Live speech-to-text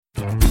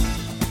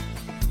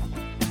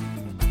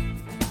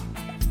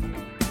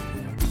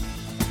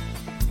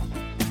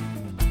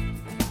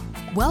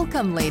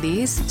Welcome,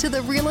 ladies, to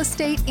the Real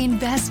Estate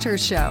Investor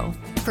Show,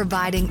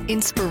 providing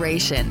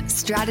inspiration,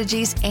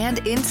 strategies, and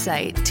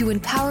insight to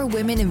empower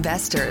women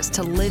investors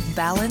to live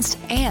balanced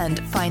and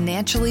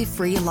financially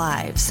free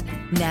lives.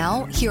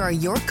 Now, here are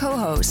your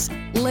co-hosts,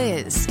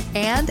 Liz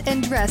and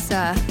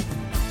Andressa.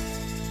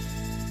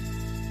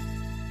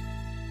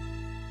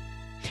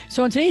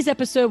 So on today's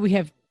episode, we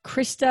have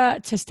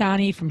Krista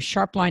Testani from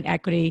Sharpline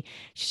Equity.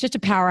 She's just a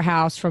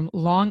powerhouse from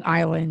Long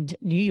Island,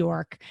 New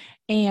York.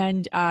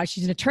 And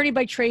she's an attorney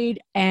by trade.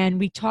 And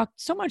we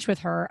talked so much with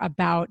her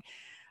about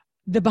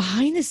the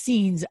behind the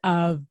scenes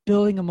of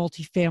building a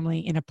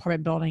multifamily in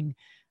apartment building,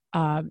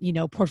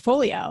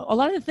 portfolio. A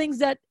lot of the things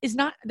that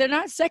they're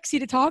not sexy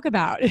to talk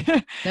about.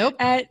 Nope.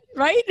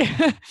 Right?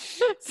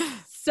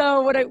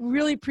 So what I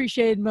really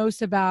appreciated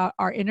most about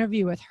our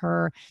interview with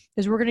her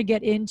is we're going to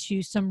get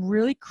into some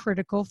really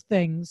critical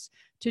things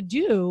to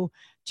do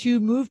to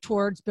move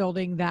towards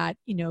building that,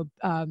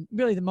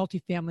 really the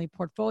multifamily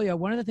portfolio.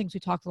 One of the things we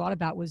talked a lot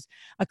about was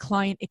a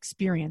client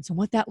experience and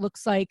what that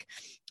looks like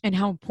and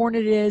how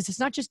important it is. It's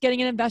not just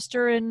getting an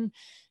investor and,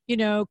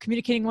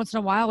 communicating once in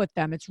a while with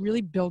them. It's really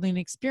building an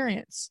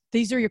experience.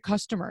 These are your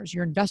customers.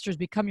 Your investors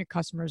become your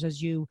customers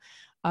as you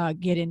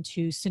get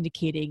into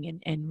syndicating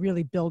and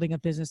really building a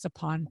business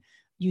upon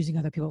using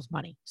other people's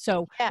money.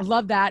 So yeah. I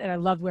love that. And I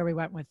love where we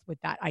went with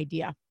that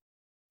idea.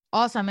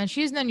 Awesome. And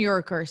she's a New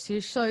Yorker.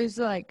 She's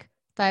like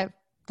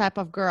type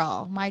of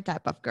girl, my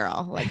type of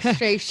girl, like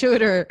straight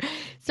shooter.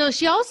 So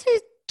she also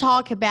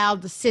talk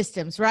about the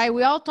systems, right?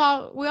 We all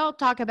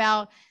talk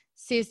about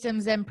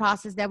systems and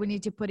process that we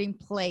need to put in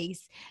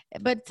place,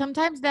 but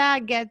sometimes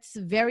that gets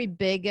very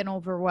big and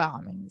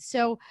overwhelming.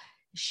 So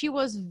she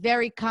was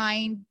very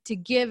kind to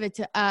give it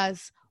to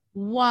us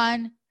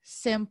one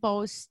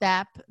simple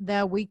step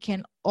that we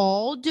can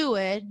all do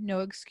it, no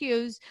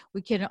excuse.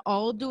 We can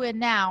all do it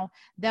now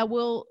that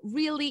will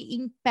really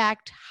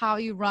impact how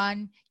you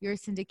run your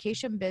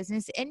syndication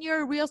business and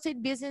your real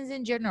estate business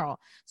in general.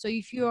 So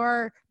if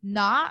you're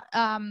not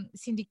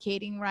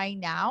syndicating right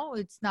now,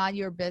 it's not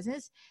your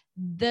business,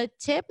 the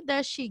tip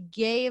that she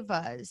gave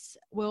us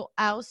will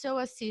also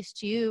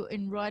assist you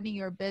in running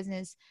your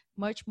business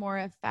much more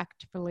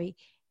effectively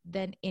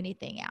than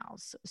anything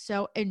else.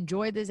 So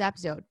enjoy this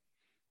episode.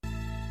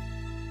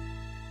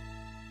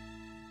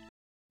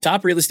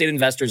 Top real estate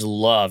investors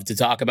love to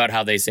talk about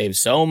how they save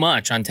so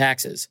much on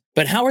taxes.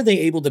 But how are they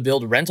able to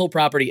build rental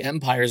property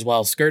empires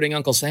while skirting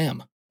Uncle Sam?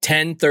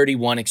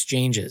 1031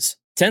 exchanges.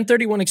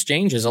 1031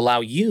 exchanges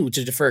allow you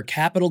to defer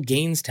capital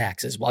gains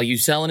taxes while you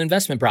sell an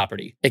investment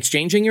property,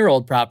 exchanging your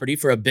old property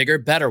for a bigger,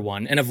 better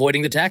one and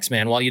avoiding the tax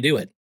man while you do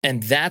it.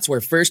 And that's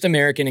where First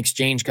American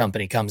Exchange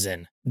Company comes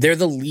in. They're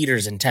the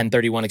leaders in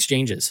 1031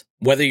 exchanges.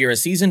 Whether you're a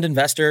seasoned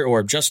investor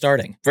or just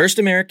starting, First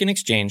American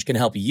Exchange can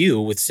help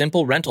you with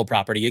simple rental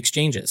property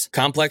exchanges,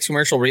 complex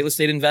commercial real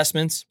estate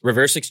investments,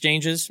 reverse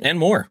exchanges, and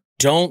more.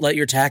 Don't let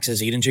your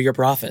taxes eat into your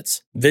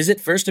profits.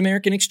 Visit First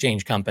American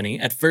Exchange Company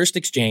at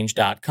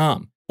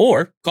firstexchange.com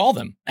or call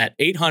them at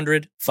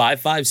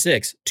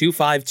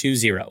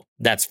 800-556-2520.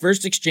 That's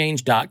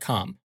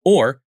firstexchange.com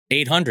or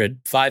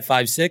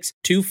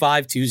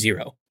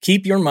 800-556-2520.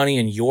 Keep your money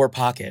in your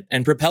pocket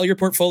and propel your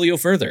portfolio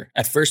further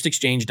at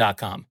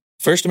firstexchange.com.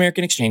 First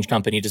American Exchange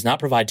Company does not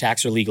provide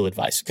tax or legal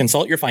advice.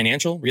 Consult your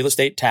financial, real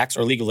estate, tax,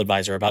 or legal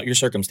advisor about your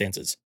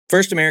circumstances.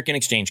 First American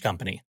Exchange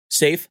Company.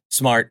 Safe,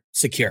 smart,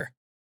 secure.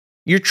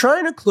 You're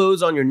trying to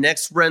close on your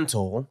next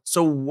rental,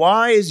 so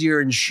why is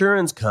your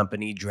insurance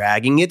company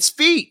dragging its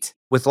feet?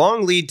 With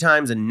long lead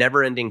times and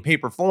never-ending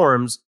paper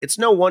forms, it's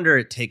no wonder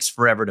it takes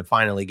forever to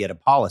finally get a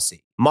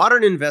policy.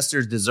 Modern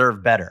investors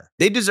deserve better.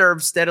 They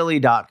deserve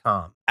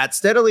Steadily.com. At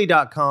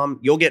Steadily.com,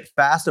 you'll get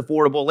fast,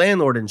 affordable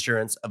landlord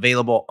insurance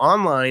available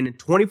online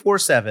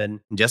 24/7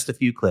 in just a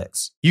few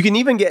clicks. You can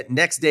even get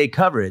next-day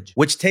coverage,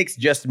 which takes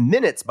just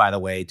minutes, by the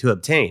way, to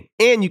obtain.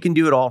 And you can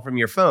do it all from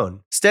your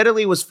phone.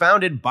 Steadily was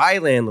founded by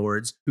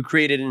landlords who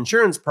created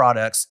insurance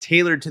products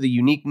tailored to the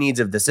unique needs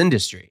of this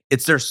industry.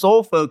 It's their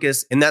sole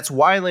focus, and that's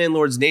why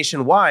landlords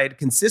nationwide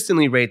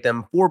consistently rate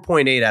them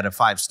 4.8 out of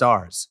 5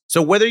 stars.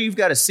 So whether you've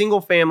got a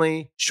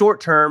single-family,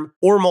 short-term,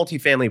 or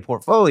multifamily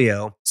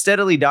portfolio,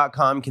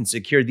 Steadily.com can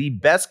secure the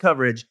best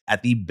coverage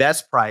at the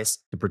best price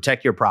to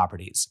protect your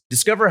properties.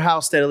 Discover how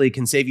Steadily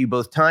can save you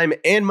both time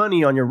and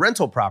money on your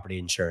rental property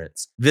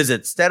insurance.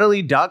 Visit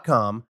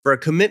Steadily.com for a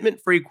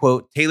commitment-free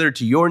quote tailored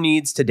to your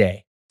needs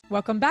today.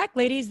 Welcome back,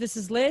 ladies. This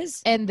is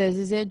Liz. And this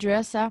is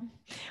Andressa.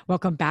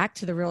 Welcome back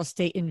to the Real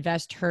Estate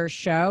Investor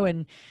Show.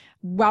 And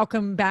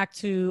welcome back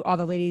to all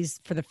the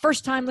ladies for the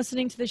first time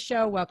listening to the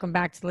show. Welcome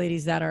back to the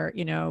ladies that are,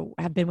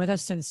 have been with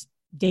us since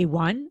day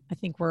one. I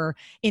think we're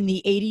in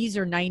the 80s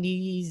or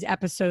 90s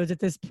episodes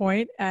at this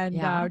point,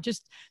 and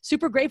just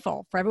super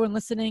grateful for everyone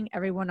listening,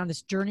 everyone on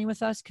this journey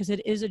with us, because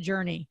it is a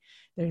journey.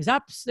 There's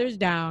ups, there's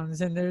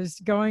downs, and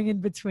there's going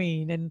in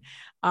between. And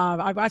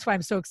that's why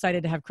I'm so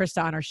excited to have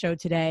Krista on our show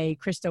today.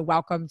 Krista,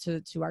 welcome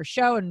to our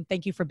show, and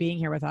thank you for being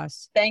here with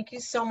us. Thank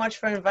you so much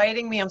for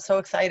inviting me. I'm so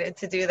excited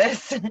to do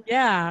this.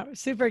 Yeah,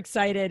 super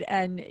excited.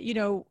 And,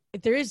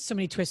 there is so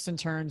many twists and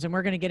turns, and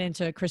we're going to get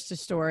into Krista's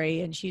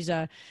story, and she's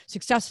a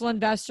successful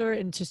investor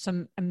into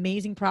some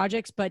amazing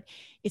projects, but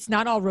it's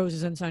not all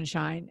roses and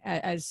sunshine,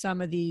 as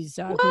some of these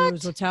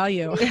gurus will tell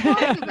you. What are you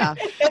talking about?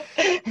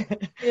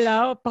 You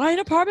know, buy an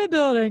apartment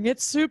building,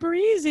 it's super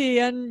easy,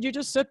 and you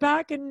just sit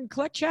back and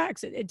collect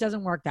checks. It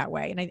doesn't work that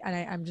way. And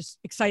I'm just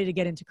excited to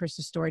get into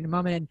Krista's story in a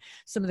moment, and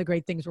some of the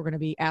great things we're going to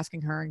be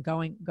asking her and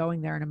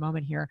going there in a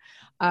moment here.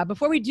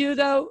 Before we do,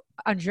 though,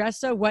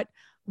 Andressa, what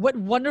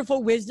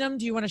wonderful wisdom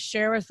do you want to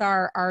share with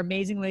our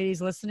amazing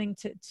ladies listening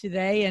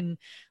today? And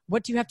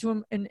what do you have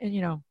to,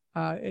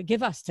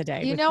 give us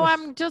today?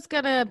 I'm just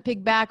going to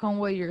pick back on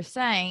what you're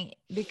saying,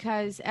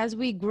 because as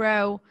we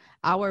grow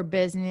our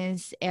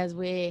business, as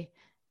we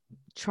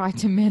try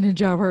to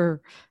manage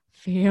our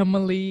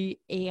family,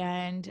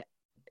 and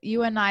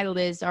you and I,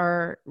 Liz,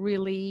 are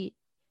really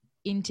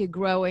into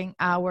growing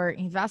our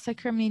investor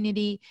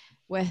community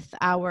with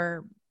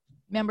our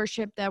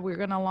membership that we're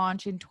going to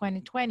launch in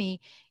 2020.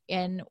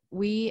 And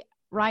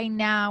right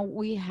now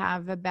we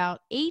have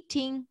about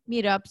 18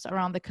 meetups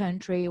around the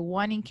country,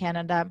 one in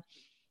Canada.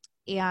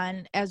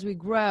 And as we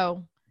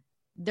grow,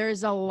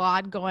 there's a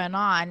lot going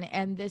on.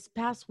 And this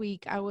past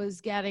week, I was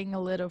getting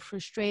a little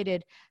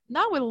frustrated,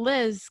 not with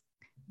Liz,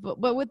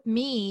 but with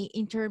me,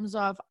 in terms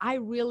of, I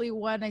really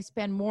want to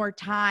spend more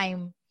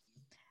time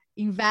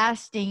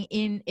investing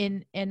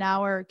in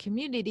our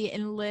community.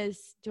 And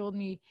Liz told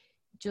me,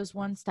 just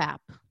one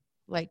step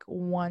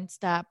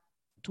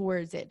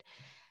towards it.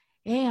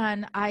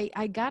 And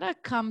I gotta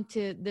come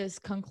to this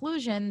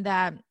conclusion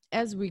that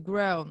as we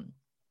grow,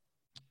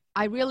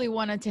 I really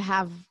wanted to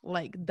have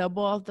like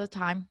double of the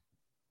time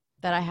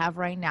that I have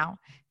right now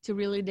to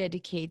really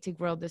dedicate to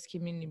grow this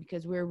community,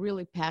 because we're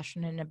really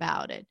passionate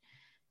about it.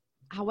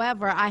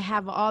 However, I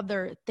have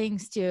other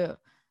things to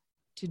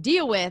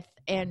deal with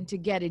and to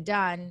get it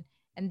done.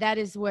 And that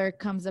is where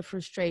comes the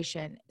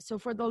frustration. So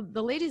for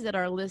the ladies that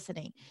are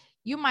listening,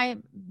 you might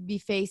be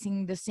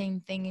facing the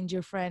same thing in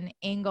different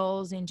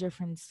angles, in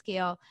different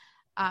scale.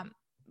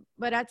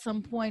 But at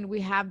some point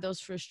we have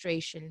those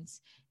frustrations.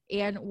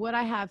 And what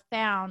I have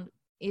found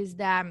is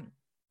that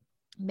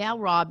Mel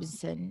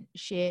Robinson,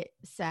 she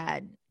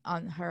said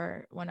on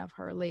one of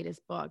her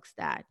latest books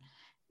that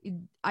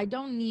I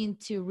don't need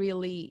to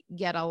really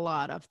get a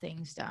lot of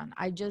things done.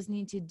 I just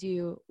need to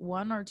do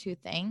one or two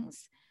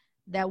things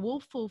that will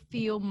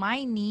fulfill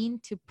my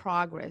need to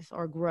progress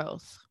or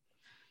growth.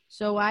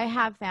 So I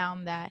have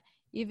found that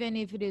even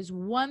if it is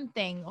one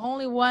thing,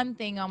 only one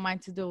thing on my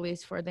to-do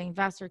list for the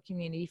investor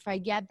community, if I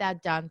get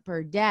that done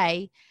per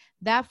day,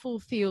 that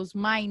fulfills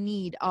my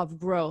need of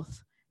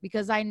growth,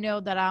 because I know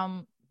that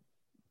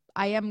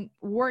I am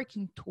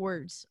working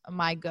towards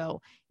my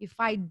goal. If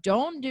I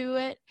don't do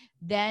it,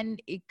 then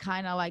it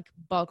kind of like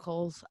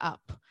buckles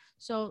up.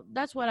 So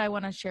that's what I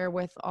want to share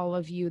with all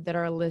of you that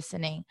are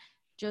listening.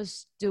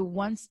 Just do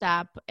one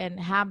step and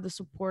have the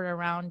support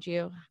around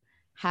you.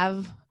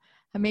 Have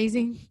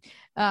amazing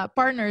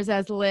partners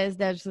as Liz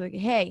that's like,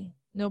 hey,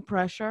 no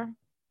pressure.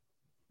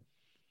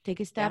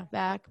 Take a step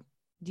back,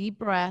 deep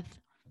breath,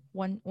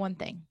 one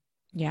thing.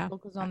 Yeah.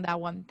 Focus on that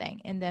one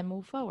thing and then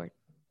move forward.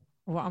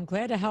 Well, I'm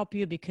glad to help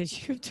you,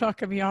 because you've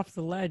talking me off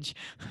the ledge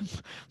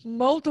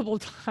multiple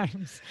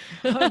times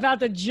about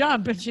the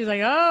jump. And she's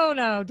like, oh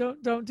no,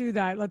 don't do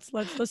that.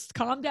 Let's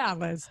calm down,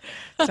 Liz.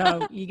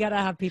 So you got to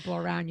have people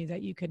around you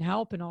that you can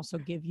help and also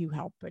give you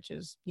help, which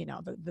is,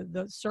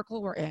 the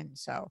circle we're in.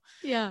 So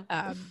yeah.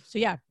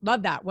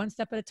 Love that. One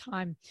step at a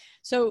time.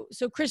 So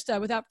Krista,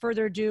 without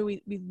further ado,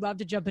 we love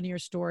to jump into your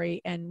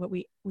story. And what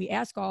we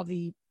ask all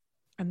the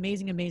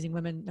amazing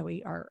women that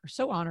we are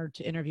so honored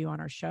to interview on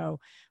our show,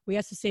 we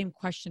ask the same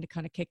question to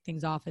kind of kick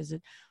things off. Is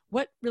it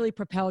what really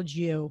propelled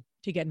you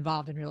to get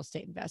involved in real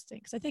estate investing?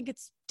 Because I think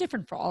it's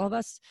different for all of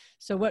us.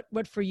 So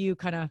what for you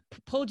kind of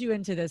pulled you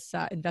into this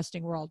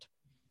investing world?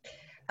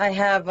 I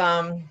have,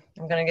 I'm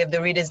going to give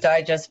the Reader's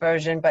Digest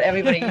version, but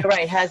everybody, you're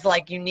right, has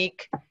like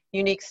unique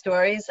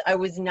stories. I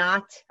was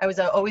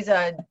always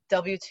a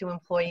W-2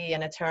 employee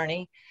and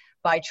attorney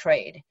by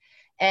trade,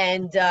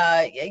 and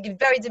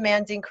very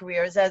demanding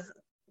careers,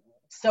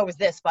 so was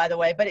this, by the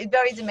way, but it's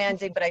very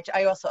demanding. But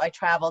I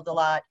traveled a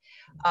lot.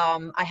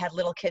 I had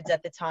little kids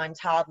at the time,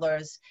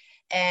 toddlers,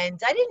 and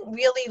I didn't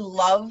really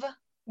love,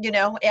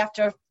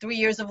 after 3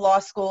 years of law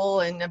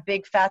school and a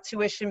big fat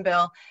tuition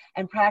bill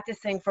and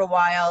practicing for a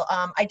while,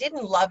 I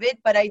didn't love it,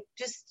 but I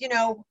just,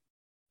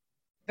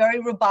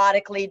 very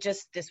robotically,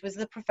 this was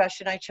the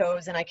profession I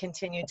chose, and I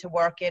continued to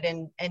work it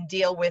and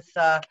deal with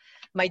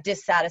my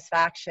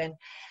dissatisfaction.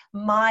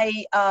 My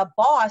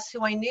boss,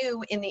 who I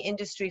knew in the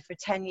industry for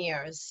 10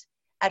 years,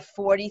 at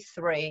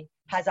 43,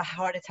 has a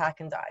heart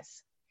attack and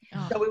dies.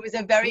 Oh, so it was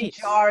a very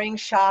jarring,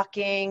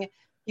 shocking.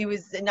 He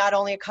was not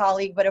only a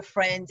colleague, but a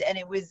friend. And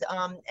it was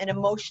an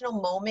emotional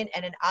moment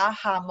and an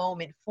aha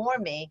moment for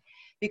me,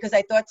 because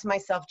I thought to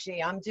myself,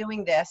 gee, I'm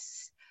doing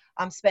this.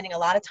 I'm spending a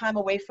lot of time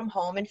away from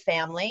home and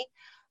family.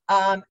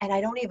 And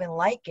I don't even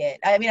like it.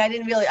 I mean,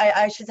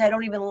 I should say I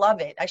don't even love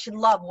it. I should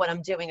love what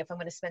I'm doing if I'm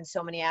going to spend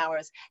so many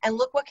hours. And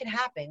look what can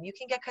happen. You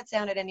can get cut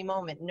down at any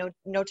moment.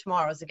 No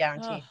tomorrow is a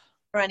guarantee.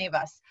 for any of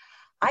us.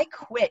 I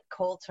quit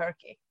cold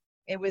turkey.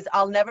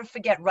 I'll never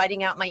forget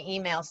writing out my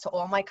emails to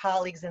all my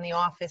colleagues in the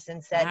office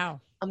and said,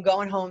 Wow. I'm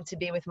going home to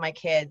be with my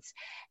kids.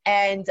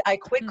 And I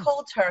quit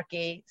cold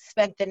turkey,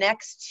 spent the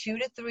next 2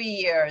 to 3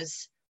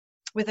 years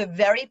with a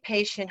very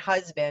patient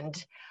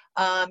husband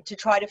to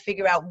try to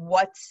figure out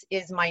what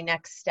is my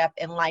next step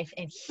in life.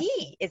 And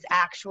he is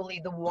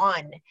actually the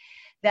one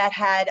that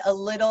had a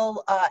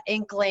little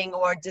inkling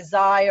or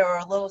desire or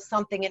a little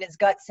something in his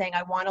gut saying,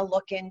 I want to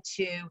look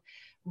into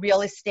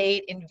real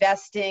estate,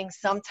 investing,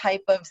 some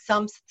type of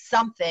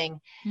something.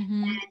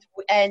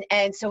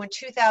 And so in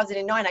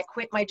 2009, I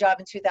quit my job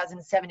in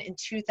 2007. In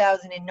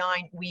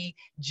 2009, we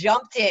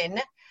jumped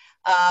in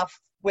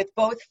with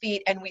both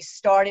feet, and we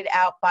started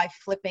out by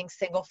flipping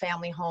single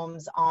family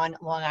homes on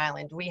Long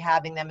Island,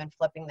 rehabbing them and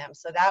flipping them.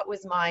 So that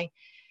was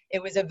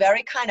it was a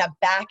very kind of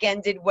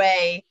back-ended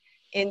way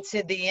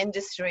into the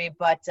industry,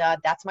 but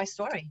that's my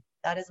story.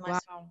 That is my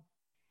story.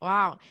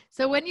 Wow.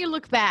 So when you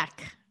look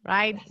back,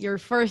 right, your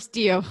first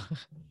deal.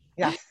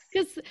 Yes.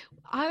 Because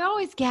I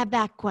always get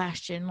that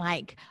question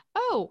like,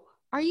 oh,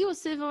 are you a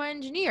civil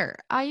engineer?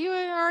 Are you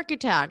an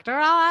architect? Or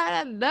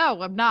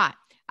no, I'm not.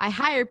 I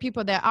hire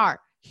people that are.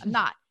 I'm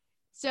not.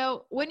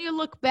 So when you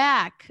look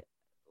back,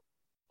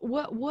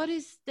 what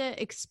is the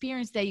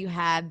experience that you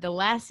had, the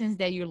lessons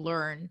that you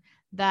learned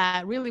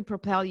that really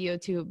propel you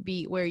to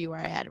be where you are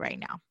at right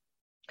now?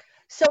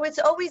 So it's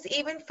always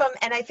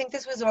and I think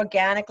this was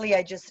organically,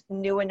 I just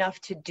knew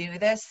enough to do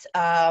this.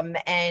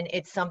 And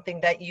it's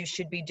something that you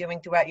should be doing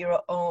throughout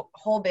your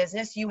whole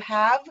business. You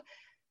have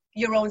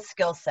your own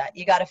skill set.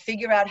 You got to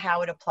figure out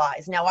how it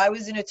applies. Now, I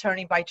was an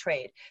attorney by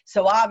trade.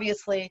 So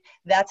obviously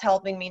that's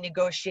helping me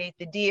negotiate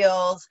the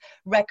deals,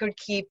 record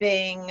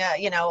keeping,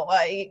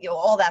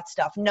 all that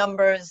stuff,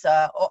 numbers,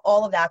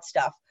 all of that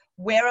stuff.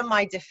 Where am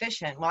I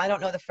deficient? Well, I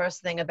don't know the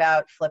first thing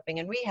about flipping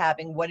and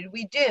rehabbing. What did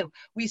we do?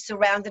 We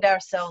surrounded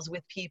ourselves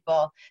with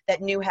people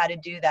that knew how to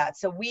do that.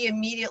 So we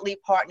immediately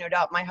partnered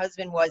up. My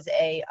husband was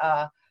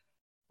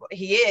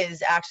he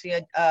is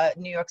actually a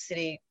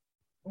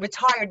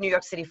retired New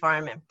York City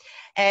fireman.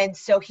 And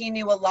so he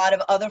knew a lot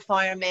of other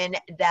firemen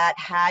that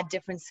had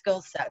different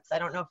skill sets. I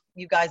don't know if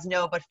you guys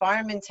know, but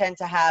firemen tend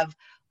to have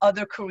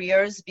other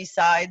careers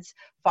besides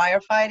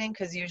firefighting,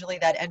 because usually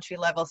that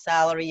entry-level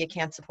salary, you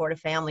can't support a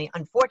family,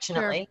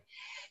 unfortunately. Sure.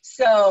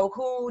 So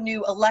who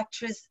knew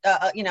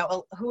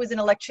who was an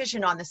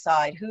electrician on the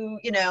side, who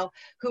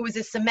was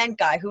a cement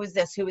guy, who was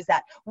this, who was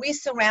that. We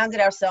surrounded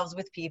ourselves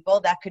with people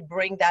that could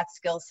bring that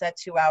skill set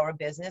to our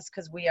business,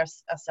 because we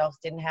ourselves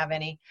didn't have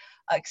any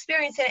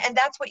experience in it. And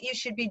that's what you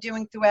should be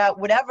doing throughout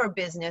whatever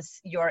business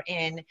you're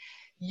in.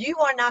 You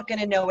are not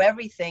going to know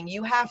everything.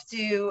 You have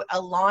to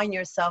align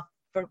yourself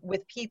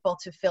with people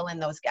to fill in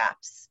those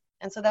gaps.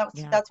 And so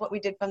that's what we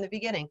did from the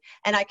beginning.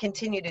 And I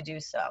continue to do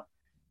so.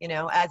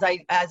 As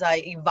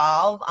I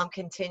evolve, I'm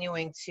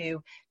continuing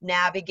to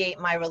navigate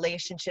my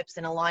relationships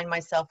and align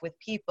myself with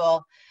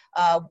people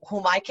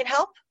whom I can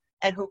help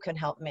and who can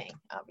help me,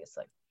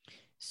 obviously.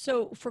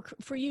 So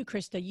for you,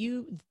 Krista,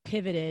 you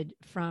pivoted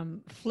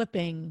from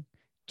flipping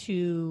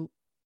to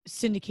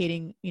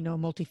syndicating,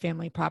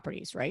 multifamily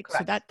properties, right?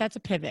 Correct. So that's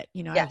a pivot,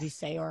 Yes. as we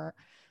say, or,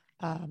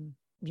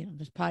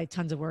 there's probably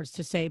tons of words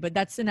to say, but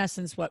that's in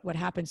essence what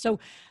happened. So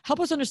help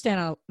us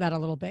understand that a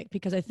little bit,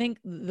 because I think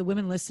the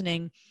women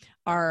listening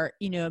are,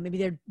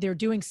 maybe they're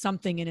doing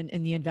something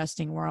in the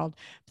investing world.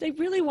 But they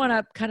really want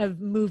to kind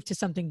of move to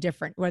something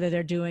different, whether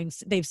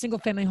they've single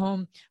family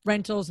home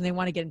rentals and they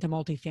want to get into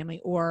multifamily,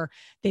 or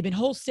they've been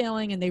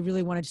wholesaling and they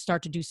really want to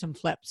start to do some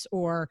flips,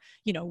 or,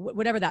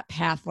 whatever that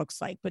path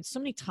looks like. But so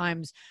many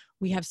times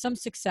we have some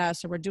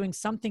success or we're doing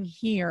something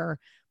here,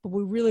 but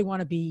we really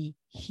want to be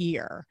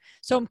here.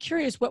 So I'm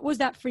curious, what was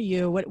that for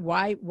you?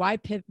 Why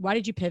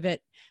did you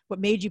pivot? What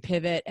made you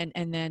pivot?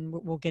 And then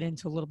we'll get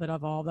into a little bit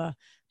of all the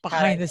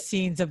behind the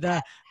scenes of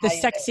the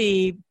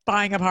sexy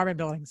buying apartment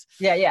buildings.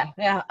 Yeah.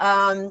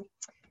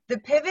 The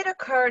pivot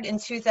occurred in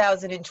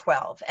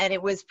 2012, and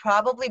it was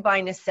probably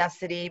by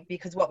necessity,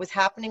 because what was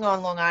happening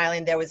on Long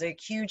Island, there was a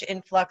huge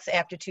influx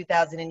after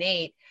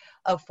 2008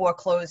 of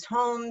foreclosed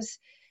homes.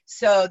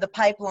 So the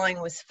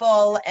pipeline was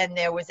full and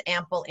there was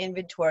ample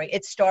inventory.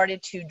 It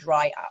started to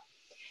dry up.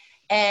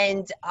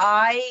 And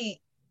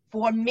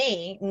for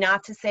me,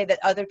 not to say that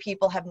other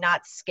people have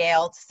not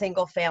scaled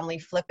single family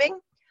flipping,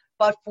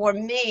 but for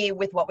me,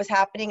 with what was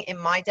happening in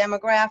my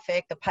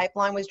demographic, the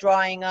pipeline was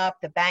drying up.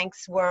 The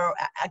banks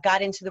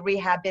got into the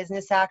rehab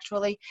business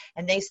actually,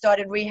 and they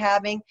started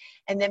rehabbing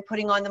and then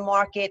putting on the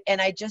market.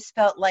 And I just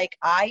felt like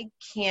I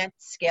can't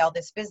scale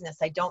this business.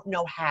 I don't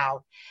know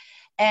how.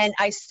 And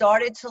I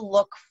started to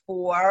look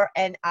for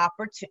an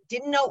opportunity.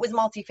 Didn't know it was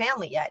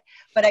multifamily yet,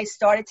 but I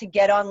started to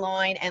get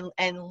online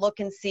and look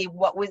and see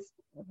what were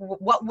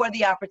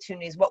the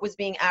opportunities, what was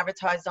being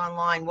advertised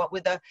online, what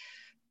were the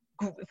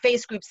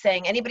face groups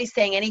saying, anybody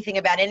saying anything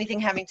about anything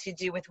having to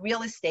do with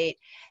real estate.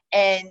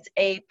 And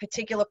a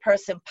particular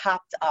person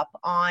popped up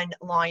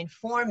online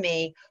for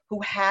me who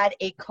had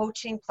a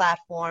coaching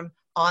platform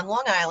on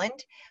Long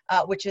Island,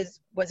 which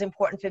was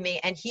important for me.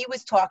 And he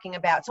was talking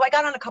about, so I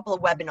got on a couple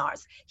of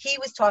webinars. He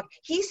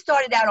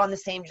started out on the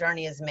same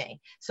journey as me.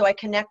 So I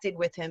connected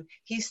with him.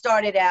 He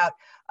started out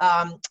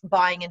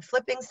buying and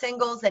flipping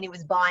singles, then he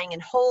was buying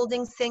and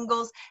holding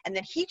singles. And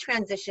then he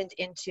transitioned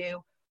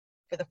into,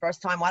 for the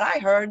first time, what I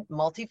heard,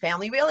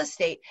 multifamily real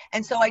estate.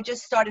 And so I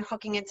just started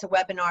hooking into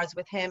webinars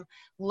with him,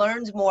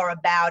 learned more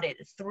about it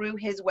through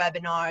his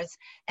webinars,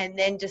 and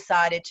then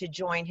decided to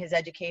join his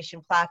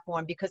education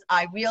platform because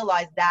I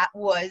realized that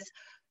was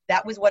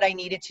what I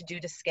needed to do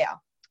to scale.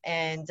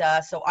 And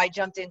so I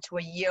jumped into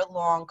a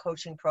year-long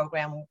coaching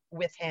program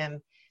with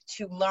him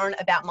to learn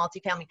about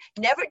multifamily.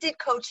 Never did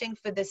coaching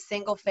for the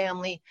single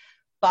family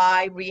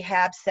buy,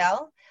 rehab,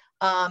 sell.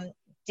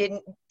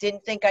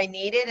 Didn't think I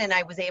needed, and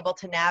I was able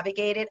to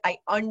navigate it. I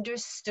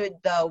understood,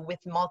 though, with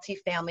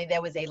multifamily,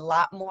 there was a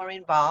lot more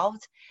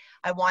involved.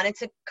 I wanted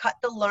to cut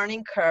the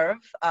learning curve.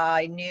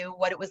 I knew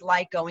what it was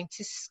like going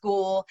to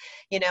school,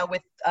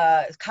 with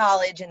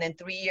college and then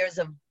 3 years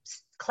of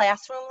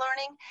classroom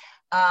learning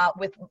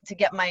to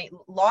get my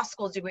law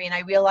school degree. And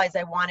I realized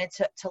I wanted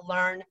to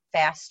learn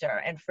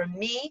faster. And for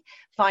me,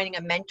 finding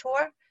a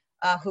mentor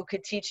who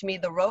could teach me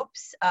the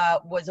ropes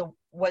was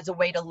a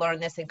way to learn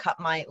this and cut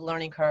my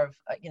learning curve,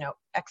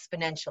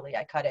 exponentially.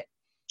 I cut it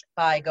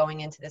by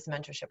going into this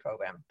mentorship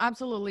program.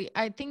 Absolutely.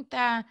 I think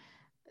that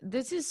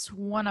this is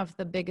one of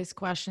the biggest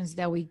questions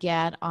that we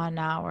get on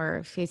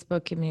our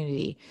Facebook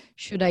community.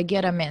 Should I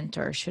get a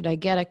mentor? Should I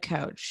get a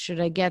coach? Should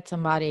I get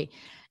somebody?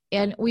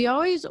 And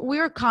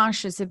we're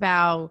conscious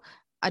about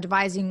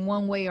advising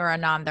one way or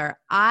another.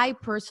 I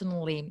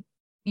personally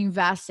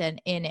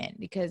invested in it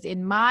because,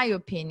 in my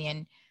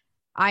opinion,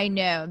 I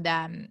know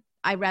that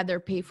I rather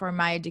pay for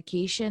my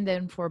education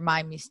than for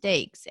my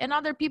mistakes. And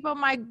other people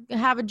might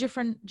have a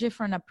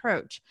different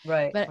approach.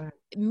 Right. But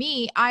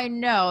me, I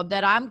know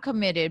that I'm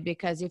committed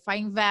because if I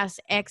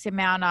invest X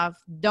amount of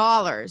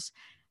dollars,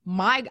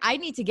 I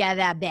need to get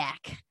that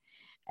back.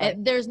 Right.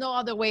 There's no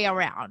other way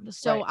around.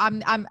 So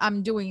right.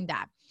 I'm doing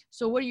that.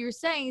 So what you're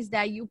saying is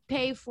that you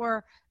pay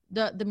for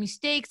the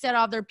mistakes that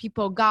other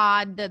people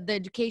got, the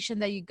education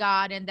that you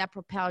got, and that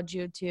propelled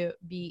you to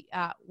be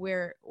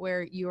where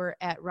you're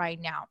at right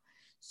now.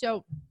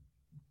 So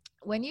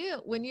when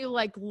you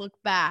like look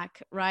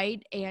back,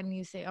 right, and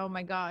you say, oh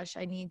my gosh,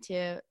 I need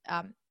to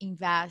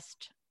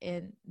invest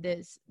in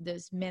this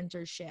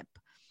mentorship,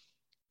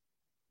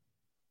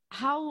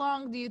 how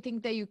long do you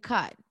think that you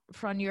cut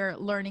from your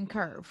learning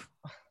curve?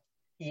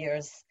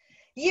 Years.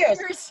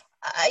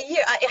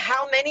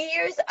 How many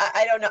years?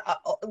 I don't know.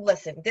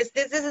 Listen, this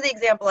is the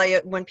example.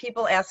 When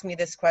people ask me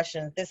this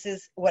question, this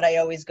is what I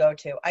always go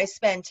to. I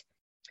spent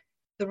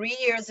 3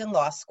 years in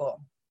law school,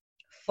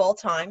 full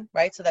time,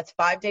 right? So that's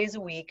 5 days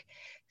a week.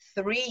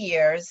 3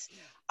 years.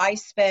 I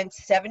spent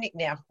 70.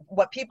 Now,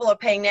 what people are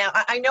paying now,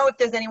 I know if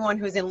there's anyone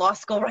who's in law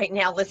school right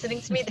now listening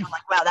to me, they're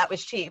like, wow, that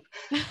was cheap.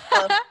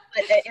 But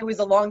it was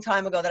a long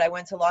time ago that I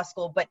went to law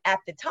school. But at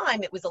the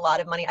time, it was a lot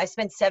of money. I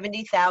spent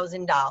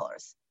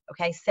 $70,000.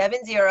 Okay,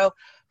 70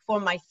 for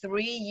my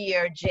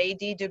 3-year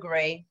JD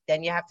degree.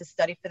 Then you have to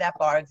study for that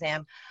bar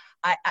exam.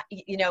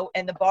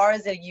 And the bar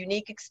is a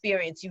unique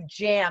experience. You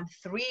jam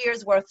 3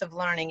 years worth of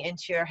learning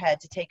into your head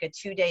to take a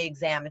 2-day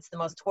exam. It's the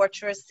most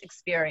torturous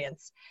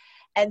experience.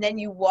 And then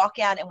you walk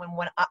out, and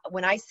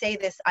when I say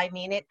this, I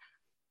mean it.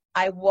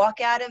 I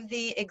walk out of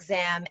the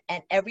exam,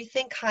 and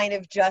everything kind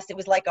of it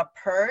was like a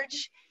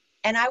purge.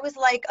 And I was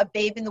like a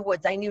babe in the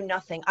woods. I knew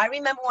nothing. I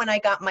remember when I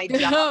got my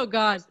job. Oh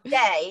God.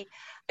 Day,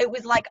 it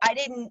was like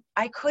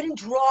I couldn't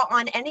draw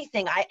on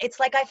anything. It's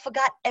like I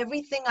forgot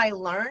everything I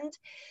learned.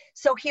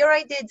 So here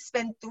I did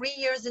spend 3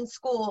 years in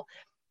school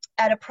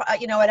at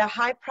a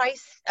high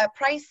price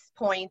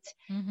point.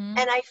 Mm-hmm.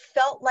 And I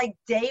felt like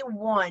day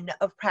one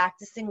of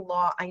practicing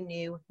law, I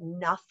knew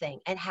nothing.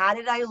 And how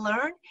did I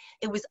learn?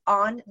 It was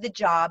on the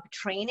job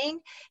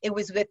training. It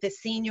was with the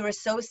senior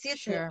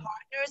associates and the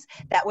partners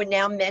that were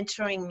now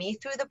mentoring me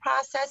through the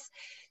process.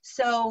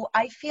 So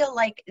I feel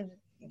like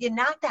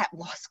not that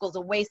law school's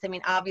a waste. I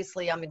mean,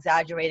 obviously I'm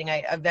exaggerating.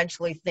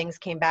 Eventually things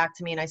came back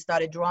to me and I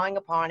started drawing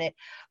upon it.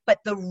 But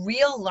the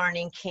real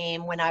learning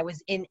came when I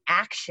was in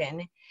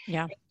action,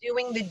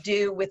 doing the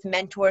do with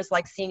mentors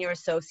like senior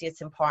associates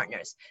and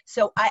partners.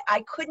 So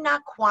I could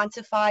not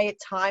quantify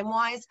it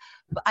time-wise,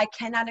 but I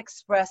cannot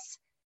express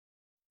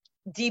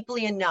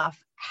deeply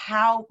enough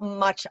how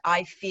much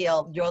I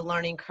feel your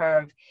learning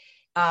curve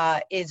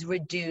is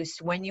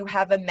reduced when you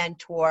have a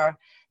mentor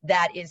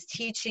that is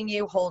teaching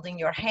you, holding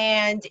your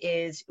hand,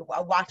 is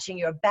watching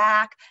your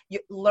back,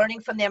 you're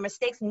learning from their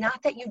mistakes.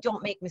 Not that you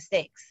don't make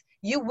mistakes.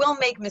 You will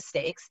make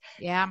mistakes.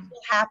 Yeah. It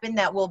will happen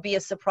that will be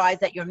a surprise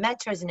that your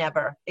mentor's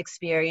never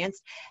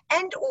experienced,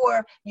 and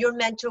or your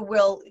mentor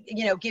will,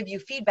 give you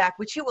feedback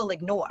which you will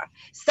ignore.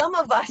 Some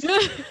of us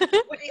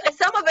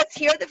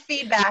hear the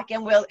feedback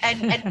and we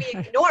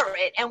ignore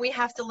it, and we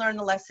have to learn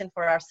the lesson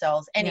for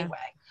ourselves anyway.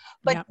 Yeah.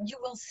 But you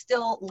will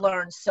still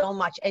learn so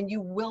much, and you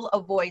will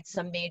avoid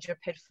some major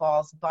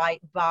pitfalls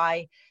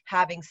by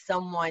having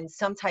some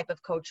type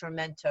of coach or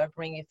mentor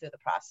bring you through the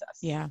process.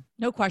 Yeah,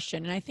 no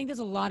question. And I think there's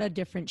a lot of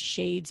different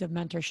shades of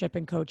mentorship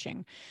and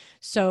coaching.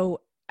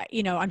 So,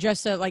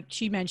 Andressa, like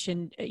she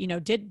mentioned,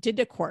 did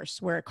the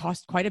course where it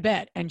cost quite a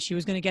bit and she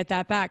was going to get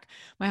that back.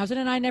 My husband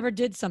and I never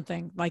did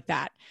something like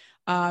that.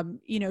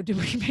 Did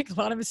we make a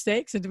lot of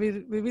mistakes and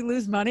did we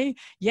lose money?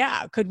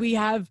 Yeah. Could we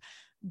have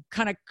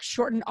kind of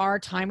shortened our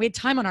time? We had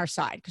time on our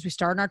side because we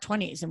started in our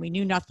 20s and we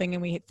knew nothing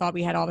and we thought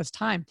we had all this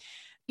time.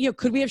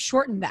 Could we have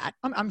shortened that?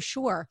 I'm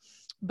sure.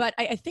 But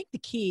I think the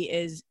key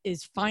is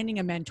finding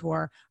a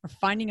mentor or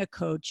finding a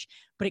coach,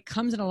 but it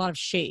comes in a lot of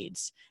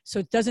shades. So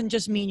it doesn't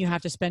just mean you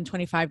have to spend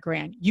 25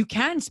 grand. You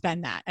can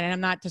spend that. And I'm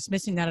not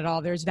dismissing that at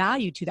all. There's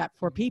value to that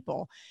for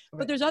people,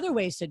 but there's other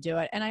ways to do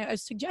it. And I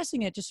was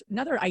suggesting it, just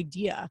another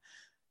idea.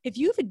 If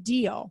you have a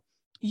deal,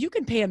 you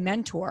can pay a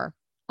mentor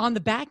on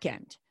the back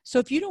end. So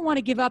if you don't want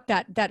to give up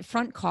that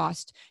front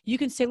cost, you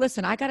can say,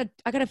 listen, I got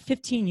a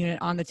 15 unit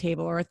on the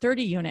table or a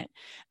 30 unit,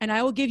 and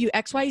I will give you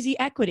XYZ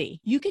equity.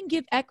 You can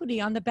give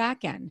equity on the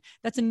back end.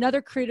 That's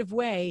another creative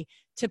way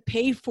to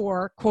pay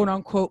for quote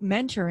unquote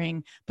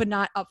mentoring, but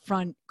not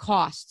upfront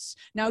costs.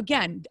 Now,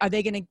 again, are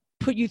they going to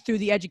put you through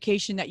the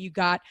education that you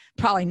got?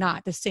 Probably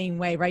not the same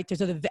way, right?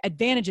 There's other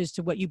advantages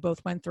to what you both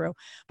went through,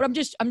 but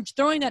I'm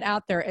throwing that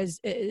out there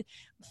as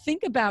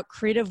think about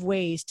creative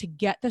ways to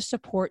get the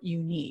support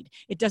you need.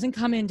 It doesn't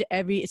come into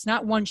it's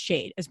not one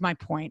shade is my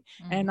point.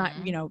 Mm-hmm. And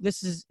I'm not,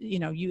 this is,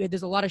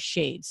 there's a lot of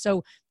shades.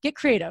 So get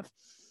creative.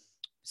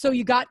 So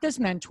you got this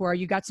mentor,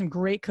 you got some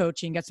great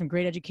coaching, got some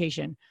great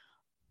education.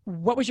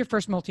 What was your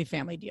first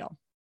multifamily deal?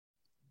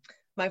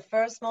 My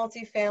first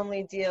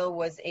multifamily deal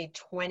was a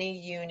 20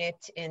 unit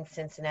in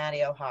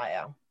Cincinnati,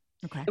 Ohio.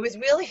 Okay. It was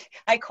really,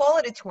 I call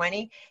it a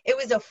 20. It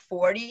was a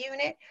 40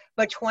 unit,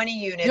 but 20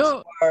 units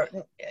were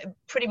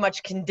pretty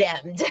much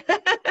condemned.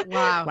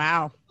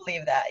 Wow.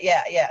 Believe that.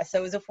 Yeah. So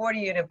it was a 40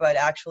 unit, but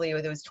actually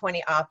there was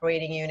 20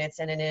 operating units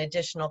and an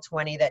additional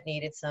 20 that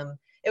needed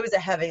it was a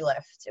heavy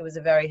lift. It was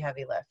a very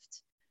heavy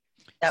lift.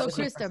 So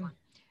Krista,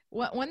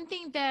 one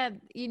thing that,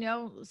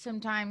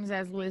 sometimes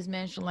as Liz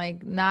mentioned,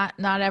 like not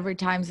every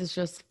time it's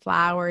just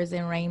flowers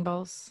and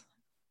rainbows,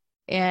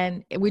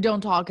 and we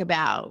don't talk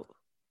about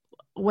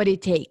what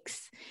it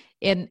takes.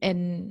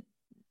 And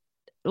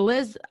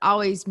Liz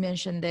always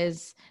mentioned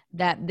this,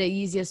 that the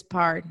easiest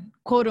part,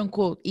 quote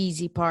unquote,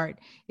 easy part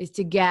is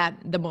to get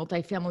the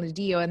multifamily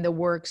deal and the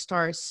work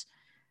starts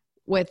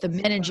with the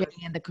managing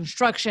and the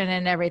construction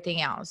and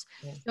everything else.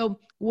 Yeah. So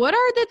what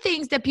are the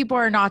things that people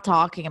are not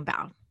talking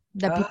about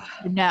that people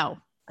should know?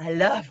 I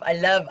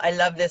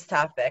love this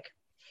topic.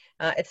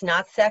 It's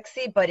not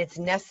sexy, but it's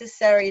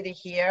necessary to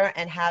hear,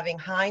 and having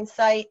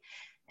hindsight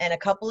and a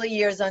couple of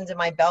years under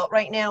my belt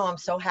right now, I'm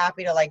so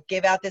happy to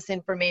give out this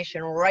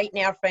information right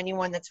now for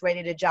anyone that's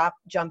ready to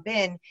jump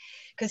in.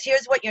 Because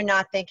here's what you're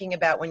not thinking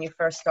about when you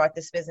first start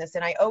this business.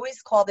 And I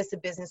always call this a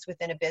business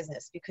within a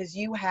business, because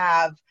you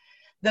have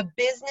the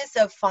business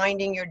of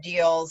finding your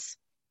deals,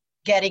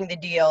 getting the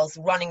deals,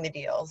 running the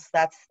deals.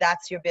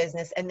 That's your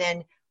business. And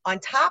then on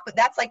top of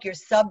that's like your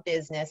sub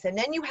business. And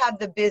then you have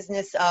the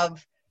business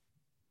of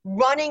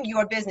running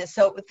your business.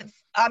 So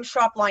I'm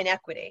Sharpline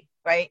Equity,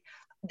 right?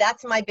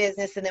 That's my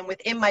business. And then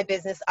within my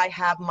business, I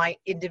have my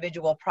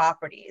individual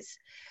properties.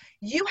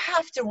 You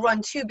have to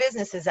run two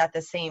businesses at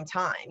the same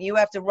time. You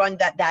have to run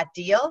that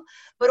deal,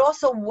 but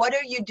also what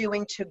are you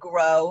doing to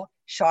grow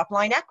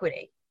Sharpline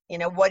Equity?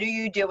 What are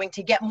you doing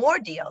to get more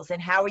deals,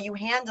 and how are you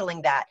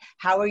handling that?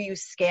 How are you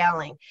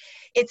scaling?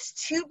 It's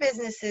two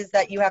businesses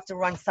that you have to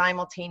run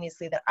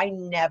simultaneously that I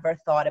never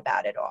thought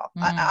about at all.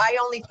 I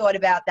only thought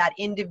about that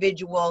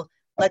individual,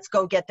 let's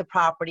go get the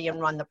property and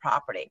run the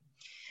property.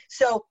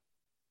 So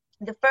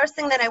the first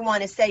thing that I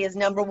want to say is,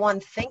 number one,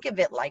 think of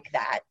it like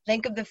that.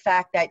 Think of the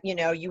fact that,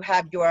 you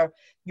have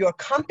your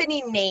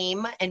company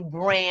name and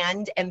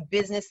brand and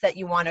business that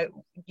you want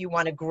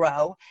to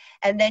grow.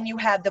 And then you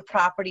have the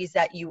properties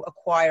that you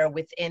acquire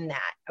within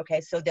that. Okay.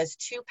 So there's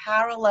two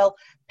parallel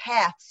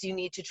paths you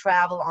need to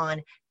travel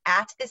on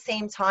at the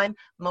same time.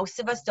 Most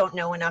of us don't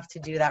know enough to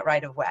do that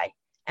right away.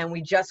 And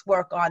we just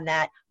work on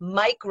that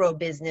micro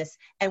business,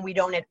 and we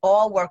don't at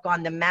all work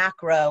on the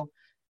macro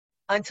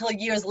until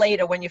years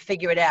later when you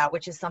figure it out,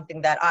 which is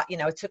something that,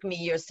 it took me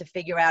years to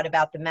figure out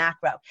about the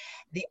macro.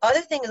 The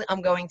other thing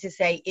I'm going to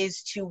say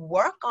is to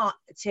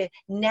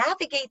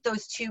navigate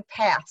those two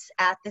paths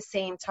at the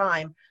same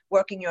time,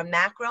 working your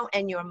macro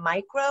and your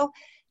micro.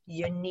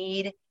 You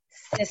need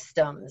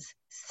systems.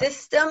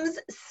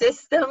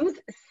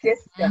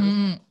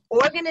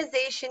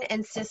 Organization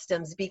and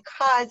systems,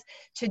 because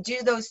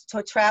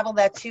to travel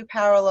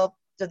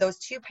those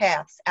two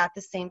paths at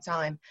the same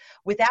time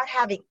without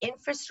having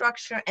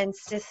infrastructure and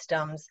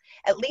systems,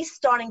 at least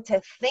starting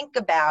to think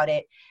about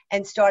it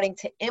and starting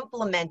to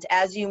implement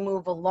as you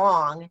move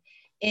along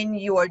in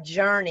your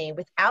journey,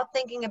 without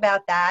thinking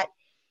about that,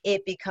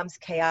 it becomes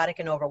chaotic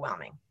and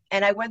overwhelming.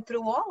 And I went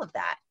through all of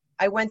that.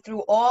 I went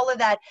through all of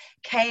that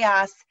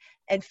chaos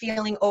and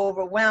feeling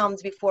overwhelmed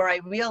before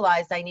I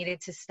realized I needed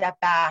to step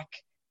back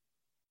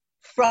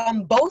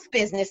from both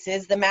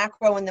businesses, the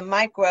macro and the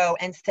micro,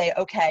 and say,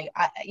 okay,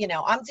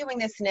 I'm doing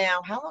this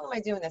now. How long am I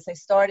doing this?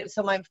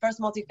 So my first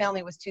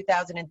multifamily was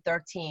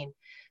 2013.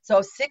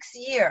 So 6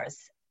 years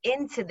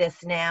into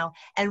this now,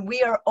 and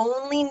we are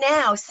only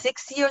now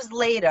 6 years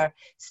later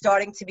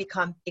starting to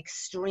become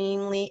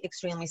extremely,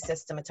 extremely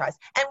systematized.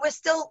 And we're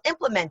still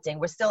implementing.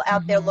 We're still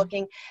out there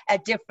looking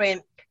at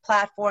different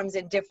platforms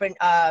and different,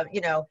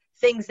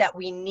 things that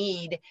we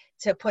need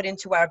to put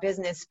into our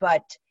business.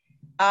 But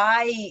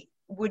I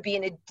would be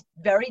in a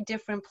very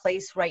different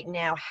place right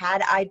now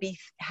had I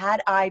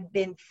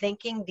been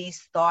thinking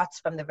these thoughts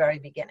from the very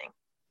beginning.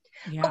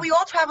 Yeah. But we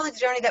all travel the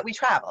journey that we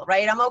travel,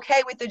 right? I'm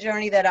okay with the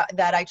journey that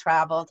I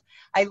traveled.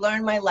 I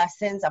learned my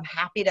lessons. I'm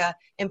happy to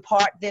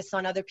impart this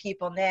on other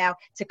people now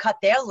to cut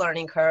their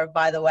learning curve,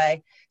 by the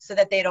way, so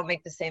that they don't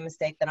make the same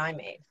mistake that I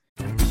made.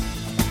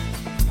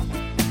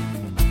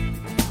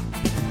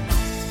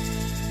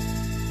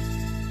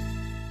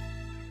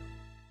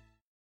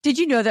 Did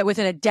you know that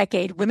within a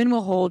decade, women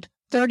will hold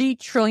 $30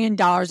 trillion in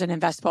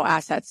investable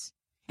assets?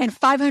 And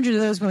 500 of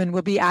those women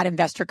will be at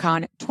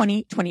InvestorCon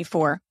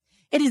 2024.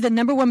 It is the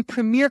 #1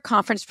 premier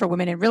conference for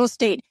women in real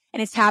estate,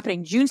 and it's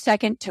happening June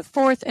 2nd to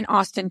 4th in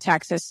Austin,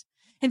 Texas.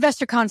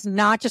 InvestorCon's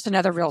not just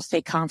another real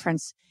estate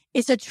conference.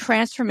 It's a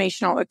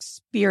transformational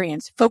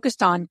experience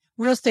focused on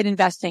real estate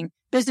investing,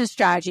 business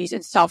strategies,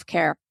 and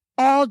self-care,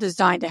 all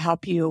designed to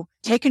help you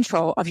take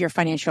control of your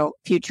financial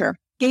future.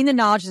 Gain the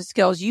knowledge and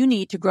skills you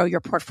need to grow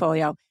your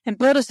portfolio and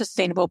build a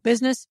sustainable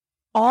business,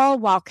 all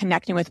while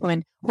connecting with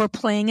women who are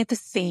playing at the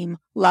same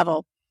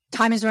level.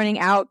 Time is running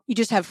out. You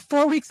just have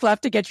 4 weeks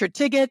left to get your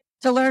ticket.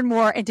 To learn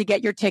more and to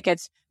get your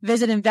tickets,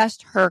 visit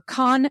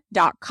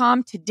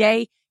investhercon.com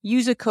today.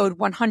 Use the code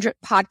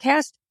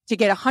 100podcast to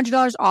get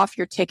 $100 off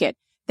your ticket.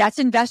 That's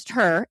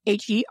investher,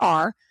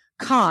 HER,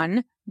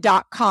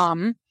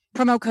 con.com,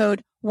 promo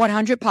code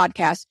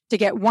 100podcast to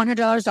get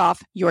 $100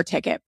 off your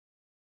ticket.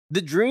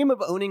 The dream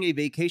of owning a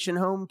vacation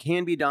home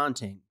can be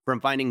daunting. From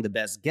finding the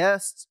best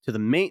guests, to the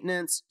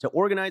maintenance, to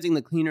organizing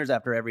the cleaners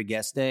after every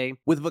guest stay.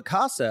 With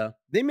Vacasa,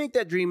 they make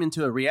that dream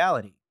into a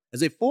reality.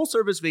 As a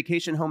full-service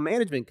vacation home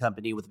management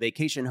company with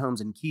vacation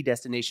homes in key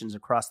destinations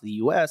across the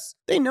U.S.,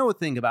 they know a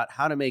thing about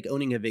how to make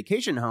owning a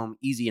vacation home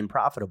easy and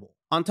profitable.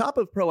 On top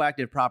of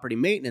proactive property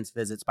maintenance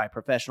visits by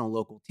professional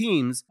local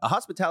teams, a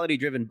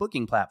hospitality-driven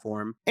booking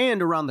platform,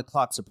 and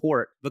around-the-clock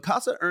support,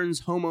 Vacasa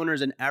earns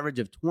homeowners an average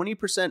of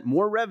 20%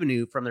 more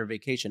revenue from their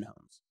vacation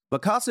homes.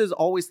 Vacasa is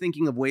always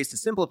thinking of ways to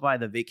simplify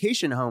the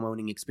vacation home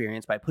owning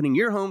experience by putting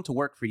your home to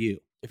work for you.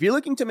 If you're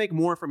looking to make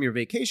more from your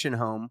vacation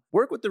home,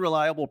 work with the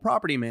reliable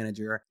property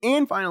manager,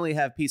 and finally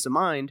have peace of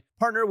mind,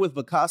 partner with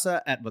Vacasa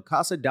at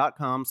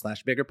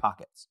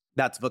vacasa.com/biggerpockets.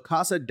 That's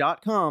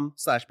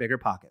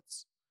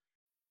vacasa.com/biggerpockets.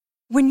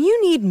 When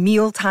you need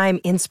mealtime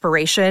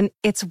inspiration,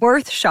 it's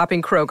worth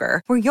shopping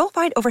Kroger, where you'll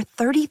find over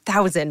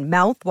 30,000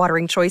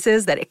 mouth-watering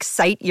choices that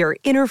excite your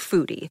inner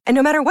foodie. And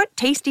no matter what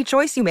tasty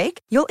choice you make,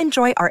 you'll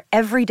enjoy our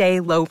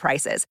everyday low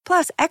prices,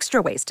 plus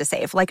extra ways to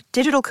save, like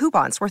digital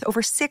coupons worth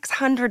over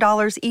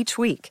 $600 each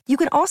week. You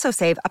can also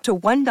save up to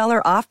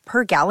 $1 off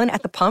per gallon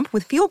at the pump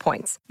with fuel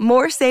points.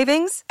 More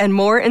savings and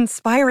more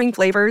inspiring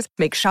flavors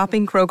make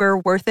shopping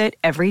Kroger worth it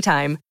every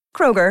time.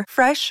 Kroger,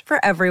 fresh for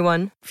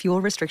everyone.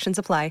 Fuel restrictions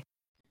apply.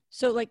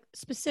 So like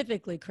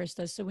specifically,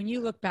 Krista, so when you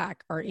look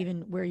back or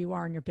even where you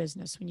are in your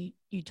business, when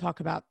you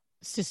talk about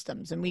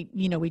systems and we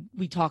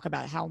talk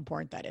about how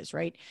important that is,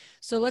 right?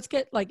 So let's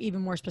get like even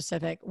more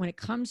specific when it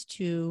comes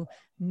to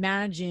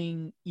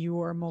managing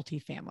your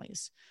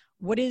multifamilies.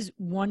 What is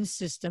one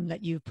system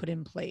that you've put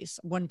in place,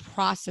 one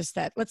process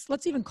that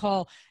let's even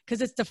call,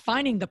 because it's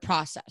defining the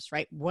process,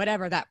 right?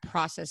 Whatever that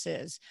process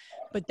is,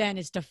 but then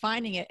it's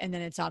defining it. And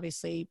then it's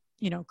obviously,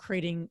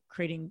 creating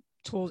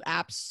tools,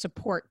 apps,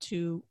 support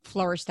to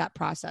flourish that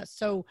process.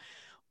 So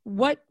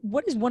what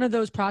is one of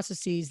those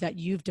processes that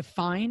you've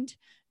defined,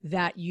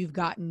 that you've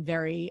gotten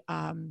very,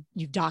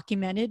 you've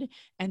documented,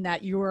 and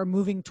that you're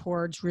moving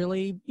towards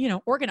really,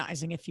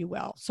 organizing, if you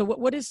will? So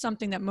what is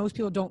something that most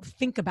people don't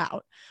think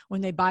about when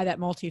they buy that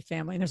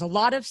multifamily? And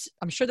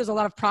I'm sure there's a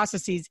lot of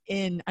processes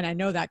and I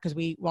know that because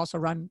we also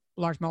run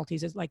large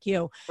multis like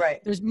you.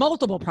 Right. There's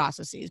multiple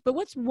processes, but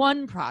what's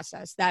one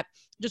process that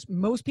just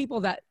most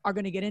people that are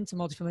going to get into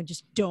multifamily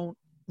just don't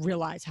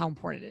realize how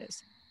important it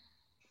is?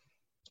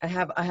 I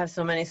have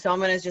so many. So I'm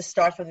going to just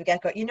start from the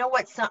get-go. You know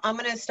what? So I'm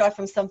going to start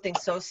from something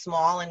so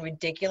small and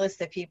ridiculous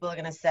that people are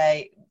going to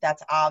say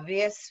that's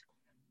obvious,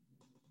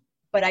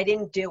 but I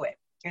didn't do it.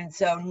 And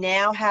so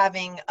now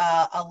having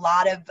a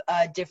lot of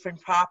different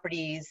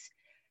properties,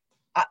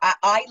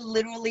 I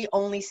literally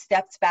only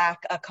stepped back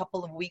a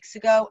couple of weeks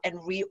ago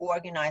and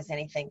reorganized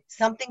anything.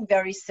 Something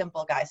very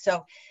simple, guys.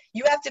 So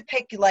you have to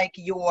pick like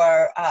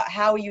your,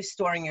 how are you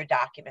storing your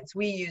documents?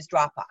 We use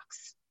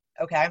Dropbox,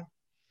 okay?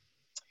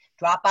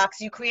 Dropbox,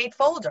 you create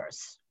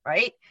folders,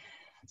 right?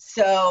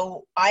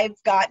 So I've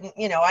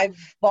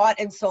bought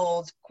and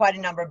sold quite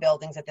a number of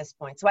buildings at this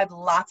point. So I have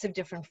lots of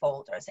different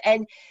folders,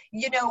 and,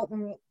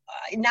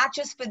 not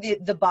just for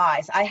the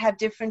buys, I have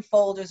different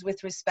folders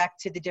with respect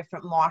to the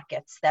different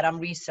markets that I'm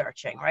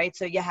researching, right?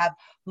 So you have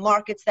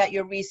markets that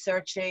you're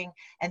researching,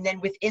 and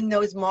then within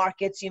those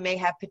markets, you may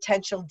have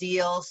potential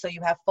deals. So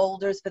you have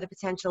folders for the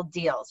potential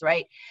deals,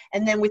 right?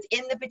 And then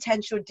within the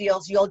potential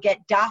deals, you'll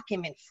get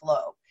document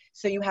flow.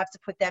 So you have to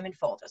put them in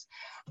folders.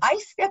 I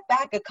stepped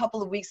back a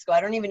couple of weeks ago.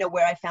 I don't even know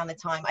where I found the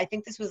time. I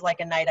think this was like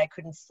a night I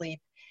couldn't sleep.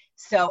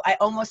 So I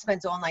almost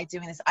spent all night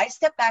doing this. I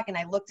stepped back and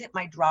I looked at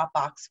my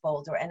Dropbox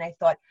folder and I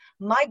thought,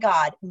 my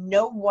God,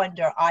 no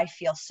wonder I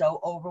feel so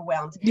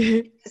overwhelmed,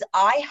 because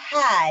I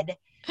had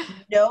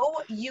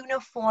no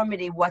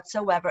uniformity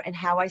whatsoever in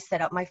how I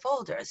set up my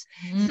folders.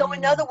 So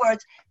in other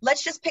words,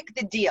 let's just pick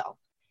the deal.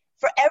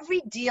 For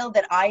every deal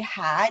that I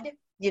had,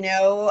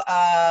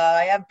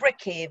 I have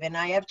Brickhaven,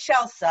 I have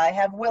Chelsea, I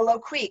have Willow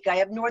Creek, I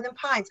have Northern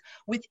Pines.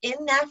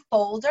 Within that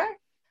folder,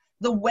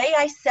 the way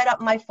I set up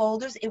my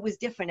folders, it was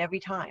different every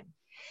time.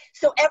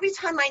 So every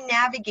time I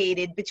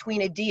navigated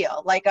between a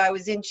deal, like I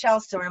was in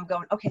Chelsea and I'm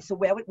going, okay, so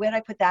where did I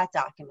put that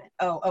document?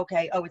 Oh,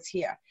 okay. Oh, it's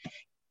here.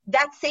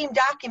 That same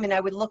document I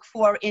would look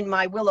for in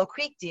my Willow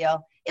Creek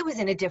deal, it was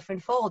in a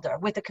different folder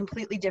with a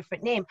completely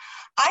different name.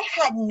 I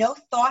had no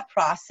thought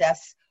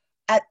process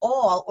at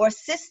all or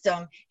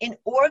system in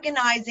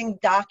organizing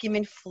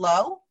document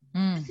flow.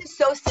 This is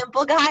so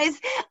simple,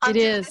 guys. It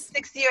is.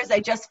 6 years,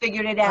 I just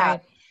figured it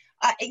out.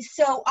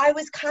 So I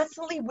was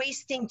constantly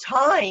wasting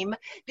time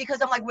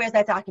because I'm like, where's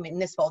that document in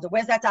this folder?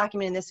 Where's that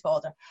document in this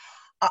folder?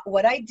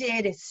 What I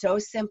did is so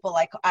simple.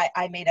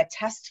 I made a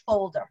test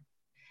folder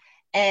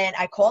and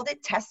I called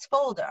it test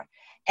folder.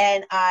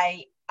 And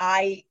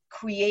I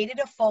created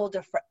a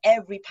folder for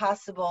every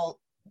possible,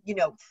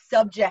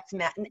 subject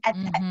matter. At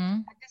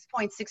this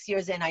point, 6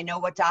 years in, I know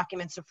what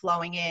documents are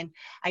flowing in.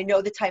 I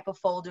know the type of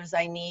folders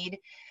I need.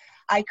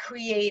 I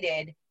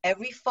created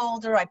every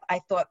folder I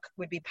thought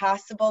would be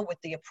possible with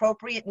the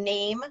appropriate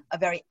name, a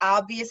very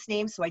obvious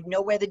name, so I'd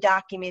know where the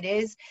document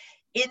is.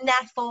 In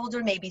that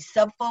folder, maybe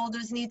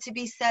subfolders need to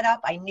be set up.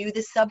 I knew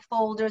the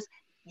subfolders.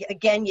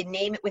 Again, you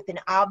name it with an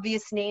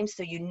obvious name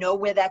so you know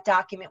where that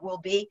document will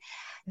be.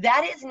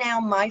 That is now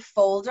my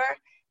folder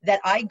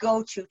that I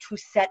go to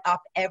set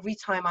up every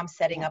time I'm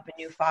setting up a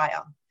new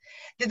file.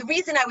 The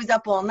reason I was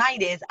up all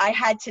night is I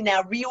had to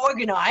now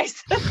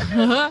reorganize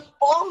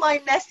all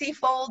my messy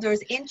folders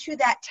into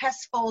that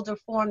test folder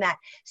format.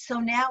 So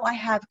now I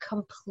have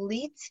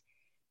complete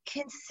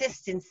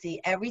consistency.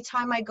 Every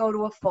time I go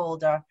to a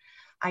folder,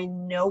 I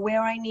know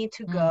where I need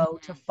to go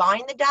to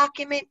find the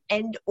document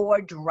and or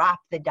drop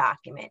the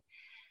document.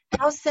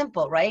 How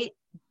simple, right?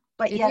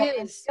 But yet I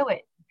can't do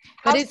it.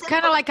 But it's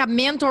kind of like a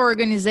mental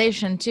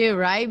organization too,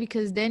 right?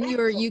 Because then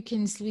you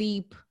can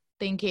sleep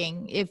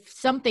thinking if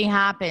something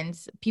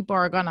happens, people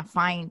are gonna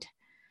find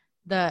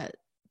the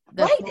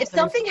right. If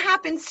something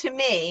happens to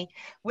me,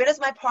 where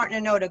does my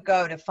partner know to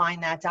go to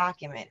find that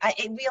document?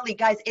 It really,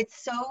 guys,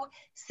 it's so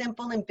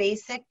simple and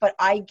basic, but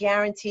I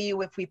guarantee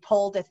you, if we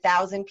polled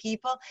 1,000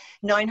 people,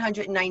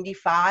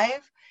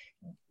 995,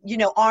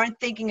 aren't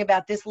thinking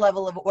about this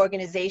level of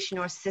organization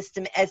or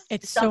system as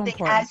it's something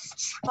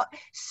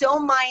so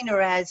minor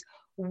as,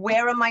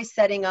 where am I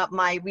setting up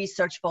my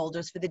research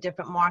folders for the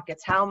different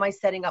markets? How am I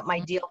setting up my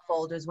deal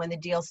folders when the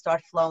deals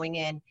start flowing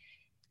in?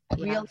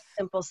 Real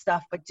simple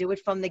stuff, but do it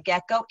from the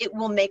get-go. It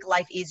will make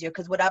life easier,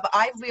 because what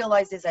I've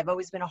realized is I've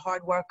always been a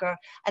hard worker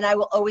and I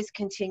will always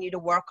continue to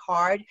work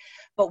hard.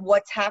 But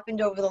what's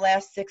happened over the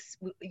last 6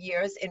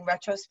 years in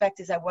retrospect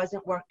is I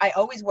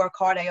always work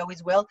hard, I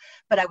always will,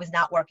 but I was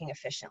not working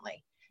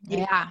efficiently.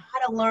 You have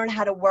to learn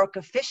how to work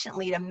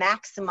efficiently to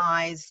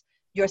maximize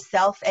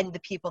yourself and the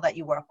people that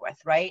you work with,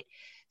 right?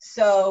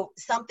 So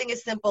something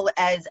as simple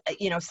as,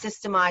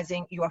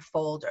 systemizing your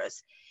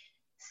folders.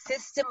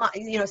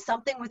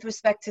 Something with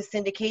respect to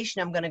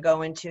syndication I'm going to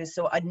go into.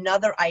 So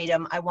another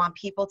item I want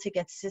people to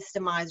get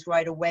systemized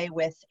right away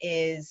with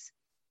is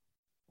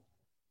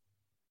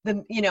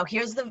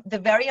here's the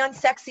very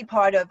unsexy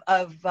part of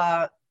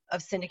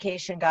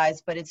syndication,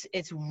 guys, but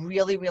it's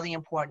really, really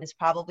important. It's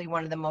probably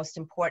one of the most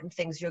important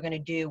things you're going to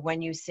do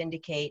when you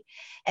syndicate,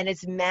 and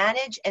it's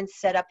manage and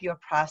set up your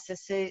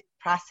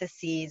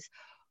processes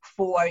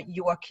for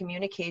your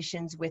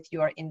communications with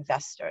your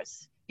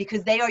investors,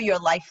 because they are your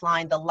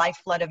lifeline, the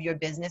lifeblood of your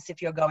business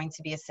if you're going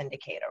to be a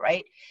syndicator,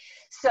 right?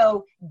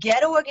 So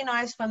get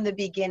organized from the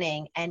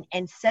beginning and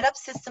set up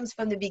systems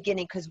from the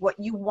beginning, because what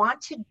you want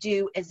to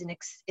do is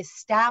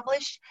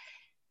establish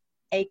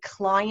a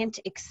client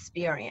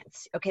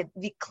experience. Okay,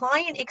 the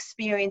client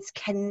experience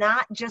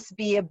cannot just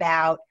be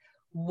about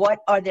what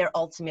are their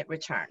ultimate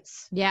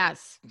returns.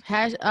 Yes.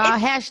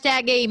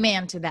 Hashtag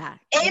amen to that.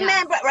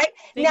 Amen, yes. Right?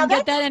 They can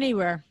get that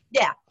anywhere.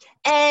 Yeah.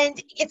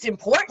 And it's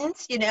important,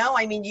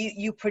 I mean,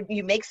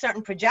 you make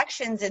certain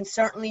projections, and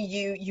certainly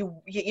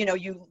you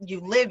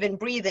live and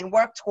breathe and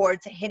work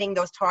towards hitting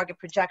those target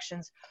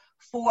projections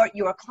for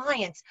your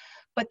clients.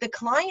 But the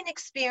client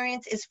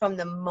experience is from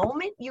the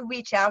moment you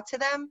reach out to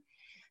them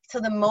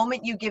till the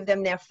moment you give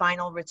them their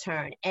final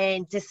return.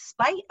 And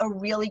despite a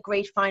really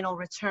great final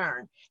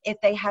return,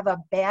 if they have a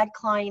bad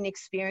client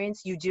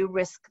experience, you do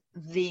risk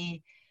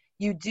the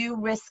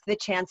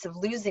chance of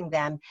losing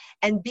them.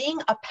 And being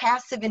a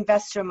passive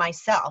investor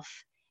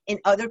myself in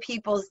other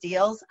people's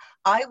deals,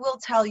 I will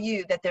tell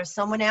you that there's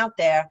someone out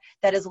there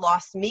that has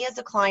lost me as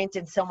a client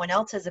and someone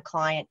else as a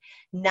client,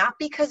 not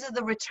because of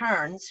the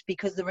returns,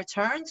 because the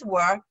returns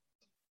were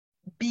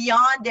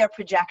beyond their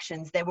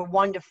projections. They were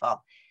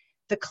wonderful.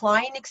 The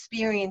client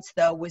experience,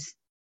 though, was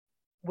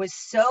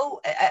so,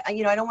 I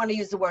don't want to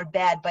use the word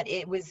bad, but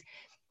it was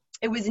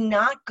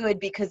not good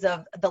because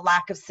of the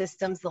lack of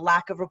systems, the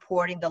lack of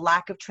reporting, the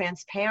lack of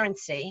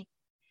transparency,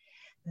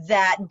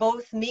 that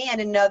both me and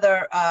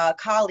another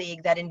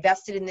colleague that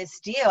invested in this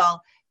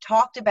deal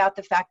talked about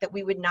the fact that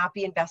we would not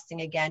be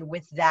investing again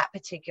with that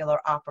particular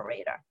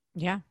operator.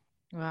 Yeah.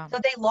 Wow. So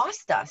they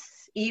lost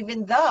us,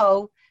 even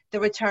though the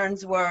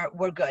returns were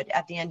good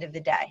at the end of the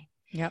day.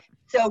 Yep.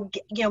 So,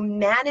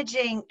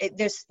 managing,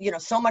 there's,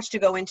 so much to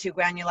go into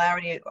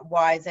granularity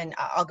wise, and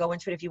I'll go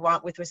into it if you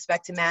want, with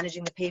respect to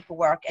managing the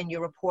paperwork and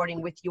your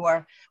reporting with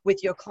your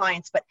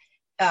clients. But,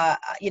 I'm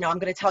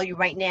going to tell you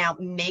right now,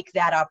 make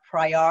that a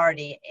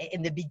priority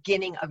in the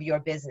beginning of your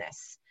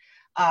business.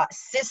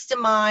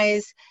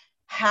 Systemize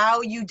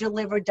how you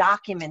deliver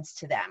documents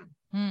to them.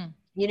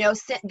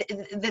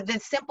 The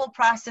simple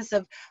process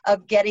of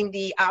getting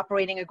the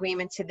operating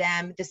agreement to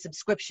them, the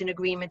subscription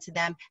agreement to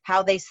them,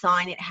 how they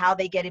sign it, how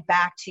they get it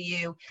back to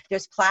you.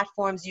 There's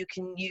platforms you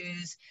can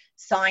use,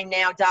 Sign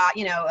Now.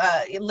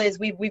 Liz,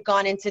 we've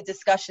gone into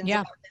discussions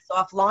about this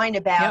offline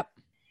about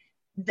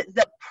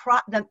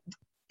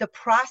the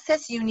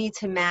process you need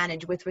to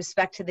manage with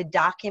respect to the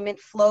document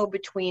flow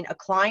between a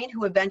client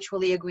who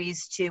eventually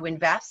agrees to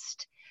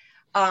invest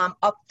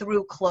up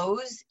through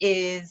close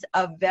is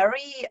a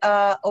very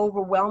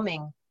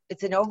overwhelming.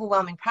 It's an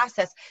overwhelming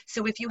process.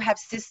 So if you have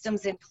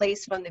systems in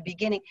place from the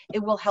beginning,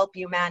 it will help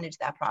you manage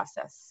that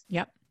process.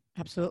 Yep,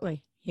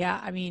 absolutely. Yeah,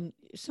 I mean,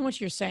 so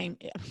much you're saying,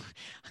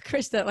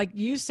 Krista, like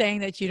you saying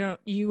that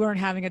you weren't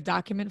having a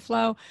document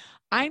flow.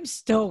 I'm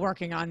still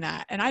working on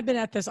that, and I've been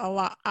at this a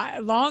lot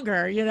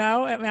longer. I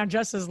mean, I'm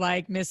just as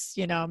like Miss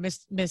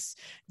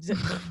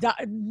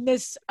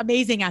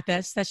Amazing at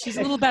this. That she's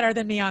a little better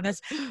than me on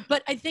this.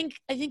 But I think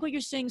what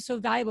you're saying is so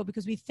valuable,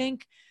 because we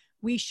think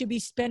we should be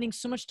spending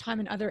so much time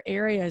in other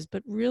areas,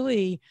 but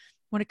really,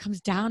 when it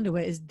comes down to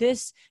it, is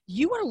this: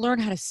 you want to learn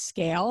how to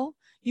scale.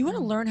 You want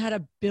to learn how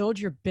to build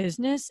your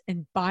business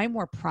and buy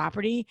more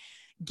property.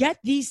 Get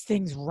these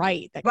things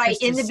right. Right,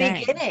 in the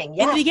beginning.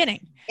 Yes. In the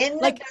beginning. In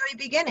the very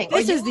beginning.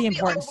 This is the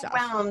important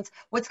stuff.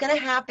 What's going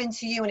to happen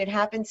to you, and it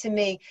happened to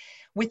me,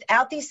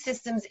 without these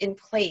systems in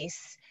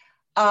place,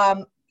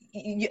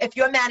 if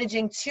you're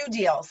managing 2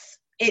 deals,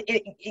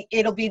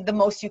 it'll be the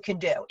most you can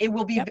do. It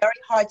will be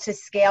very hard to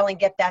scale and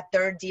get that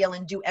 3rd deal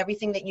and do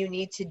everything that you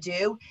need to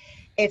do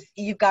if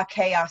you've got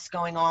chaos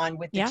going on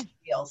with the 2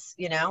 deals,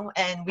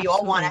 and we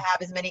all want to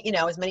have as many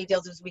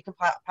deals as we can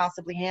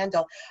possibly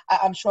handle.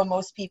 I'm sure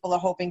most people are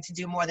hoping to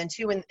do more than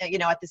 2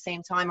 at the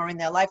same time or in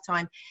their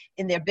lifetime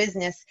in their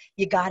business.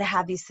 You got to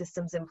have these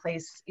systems in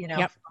place,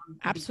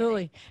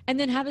 Absolutely. And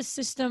then have a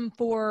system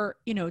for,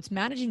 it's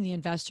managing the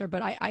investor,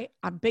 but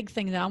a big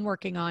thing that I'm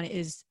working on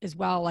is as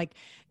well, like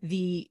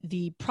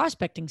the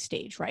prospecting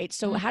stage, right?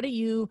 So how do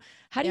you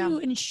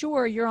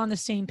ensure you're on the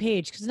same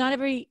page? Because not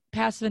every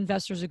passive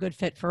investor is a good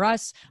fit for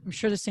us. I'm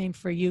sure the same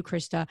for you,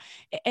 Krista.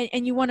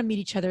 And you want to meet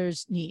each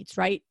other's needs,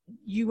 right?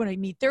 You want to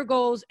meet their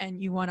goals,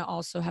 and you want to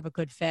also have a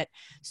good fit.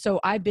 So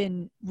I've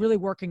been really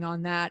working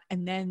on that,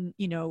 and then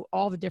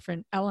all the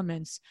different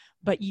elements.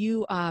 But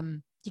you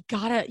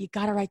gotta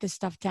write this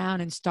stuff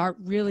down and start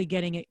really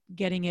getting it.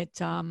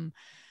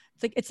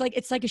 It's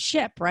like a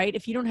ship, right?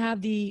 If you don't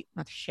have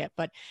not the ship,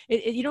 but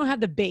you don't have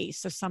the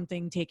base of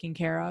something taken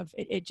care of,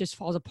 it just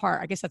falls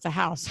apart. I guess that's a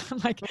house. I'm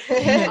like,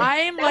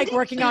 I'm like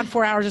working on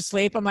 4 hours of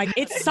sleep. I'm like,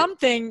 it's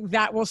something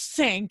that will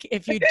sink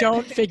if you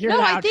don't figure it out.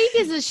 No, I think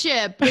it's a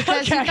ship,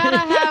 because you gotta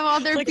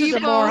have other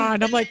people.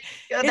 I'm like,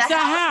 it's a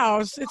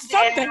house. It's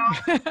something.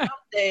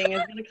 Something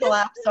is going to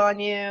collapse on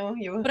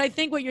you. But I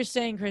think what you're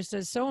saying, Krista,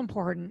 is so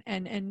important.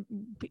 And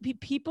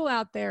people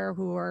out there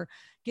who are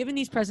giving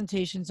these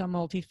presentations on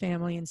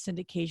multifamily and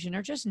syndication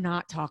are just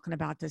not talking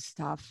about this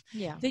stuff.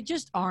 Yeah. They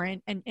just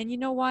aren't. And you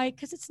know why?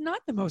 Because it's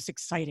not the most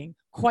exciting,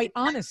 quite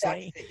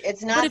honestly.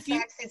 It's not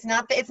sexy. It's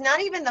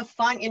not even the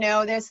fun,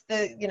 there's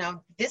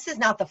this is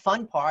not the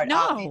fun part. No,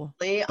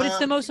 obviously. But it's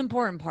the most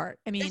important part.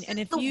 I mean, and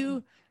if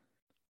you...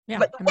 Yeah,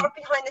 but the work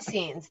behind the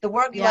scenes,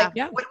 what do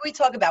we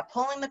talk about?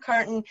 Pulling the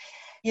curtain,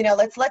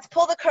 let's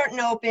pull the curtain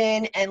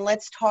open and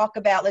let's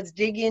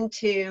dig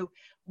into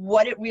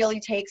what it really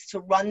takes to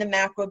run the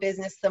macro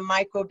business, the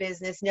micro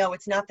business. No,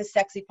 it's not the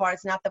sexy part.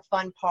 It's not the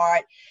fun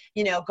part,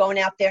 going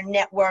out there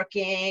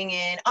networking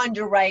and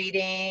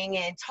underwriting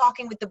and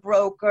talking with the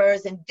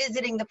brokers and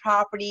visiting the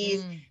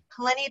properties.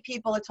 Plenty of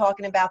people are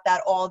talking about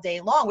that all day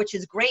long, which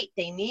is great.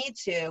 They need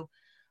to.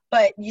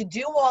 But you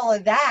do all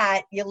of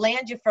that, you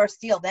land your first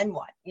deal, then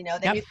what? You know,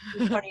 then you're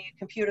in front of your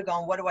computer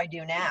going, what do I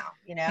do now?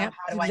 You know, Yep,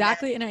 how do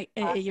exactly. I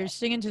And you're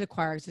singing to the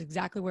choir. It's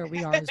exactly where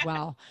we are as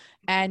well.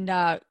 And,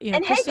 you know,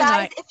 and hey Krista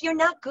guys, if you're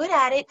not good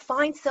at it,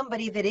 find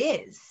somebody that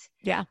is.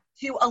 Yeah.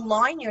 To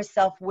align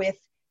yourself with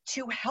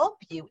to help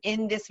you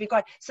in this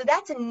regard. So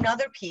that's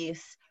another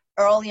piece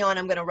early on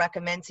I'm going to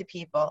recommend to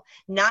people.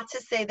 Not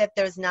to say that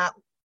there's not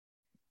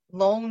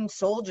lone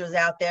soldiers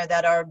out there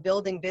that are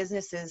building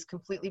businesses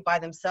completely by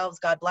themselves.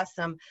 God bless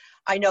them.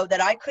 I know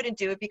that I couldn't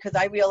do it because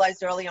I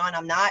realized early on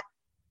I'm not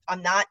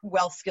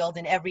well skilled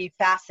in every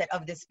facet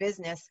of this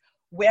business.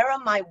 Where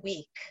am I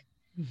weak?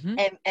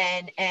 Mm-hmm.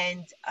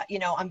 And you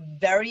know, I'm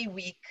very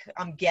weak.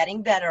 I'm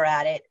getting better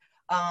at it.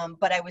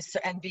 But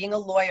and being a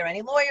lawyer,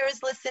 any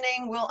lawyers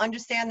listening will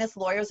understand this.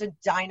 Lawyers are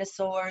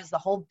dinosaurs. The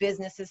whole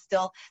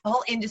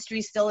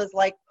industry still is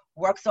like,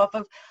 works off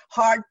of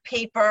hard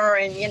paper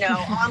and, you know,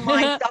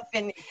 online stuff.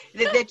 And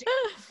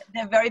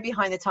they're very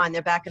behind the time.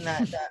 They're back in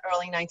the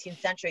early 19th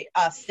century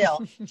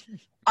still.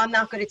 I'm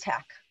not good at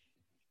tech.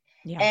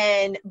 Yeah.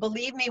 And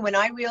believe me, when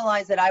I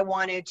realized that I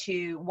wanted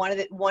to, one of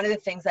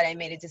the things that I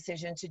made a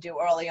decision to do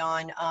early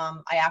on,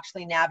 I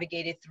actually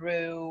navigated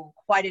through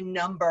quite a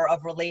number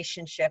of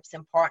relationships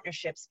and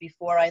partnerships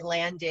before I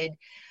landed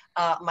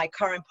my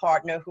current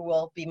partner, who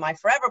will be my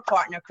forever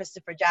partner,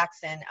 Christopher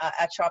Jackson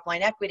at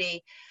Sharpline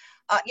Equity.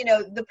 You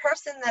know, the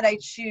person that I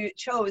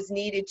chose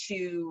needed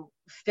to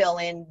fill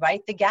in,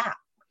 right, the gap.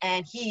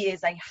 And he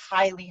is a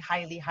highly,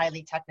 highly,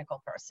 highly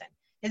technical person.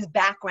 His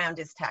background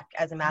is tech,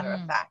 as a matter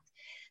of fact.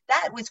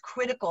 That was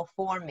critical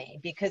for me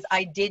because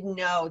I did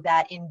know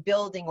that in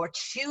building or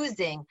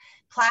choosing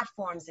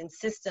platforms and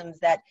systems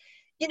that,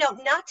 you know,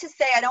 not to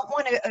say I don't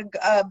want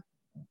to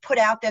put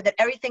out there that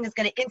everything is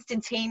going to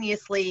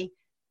instantaneously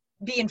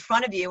be in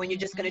front of you and you're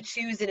just going to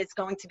choose it. It's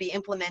going to be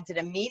implemented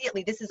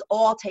immediately. This is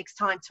all takes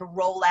time to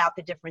roll out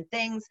the different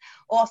things.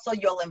 Also,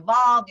 you'll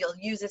evolve, you'll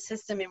use a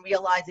system and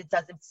realize it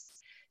doesn't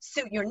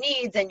suit your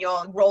needs and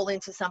you'll roll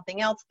into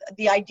something else.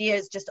 The idea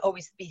is just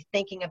always be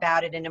thinking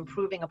about it and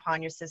improving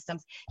upon your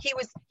systems. He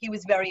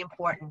was very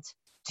important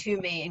to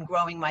me in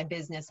growing my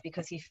business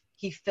because he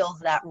fills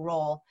that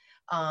role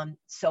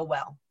so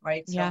well,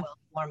 right? So well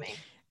for me.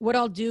 What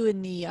I'll do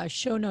in the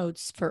show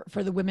notes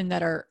for the women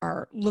that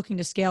are looking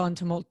to scale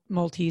into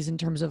multis in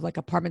terms of like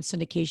apartment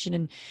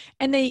syndication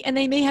and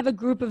they may have a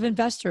group of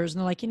investors and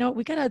they're like, you know,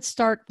 we got to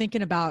start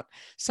thinking about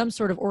some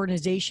sort of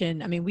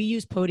organization. I mean, we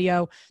use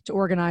Podio to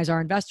organize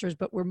our investors,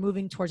 but we're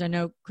moving towards, I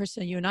know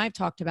Krista, you and I have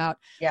talked about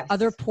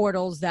other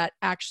portals that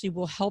actually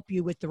will help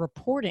you with the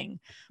reporting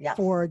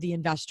for the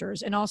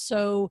investors. And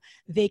also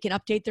they can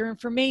update their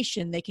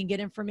information. They can get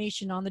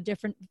information on the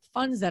different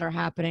funds that are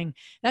happening.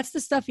 That's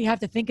the stuff you have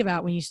to think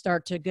about when you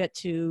start to get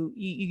to,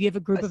 you give a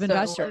group of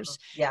investors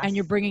and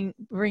you're bringing,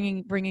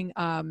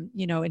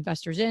 you know,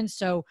 investors in.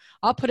 So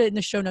I'll put it in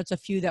the show notes, a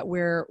few that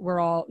we're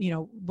all, you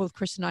know, both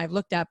Chris and I have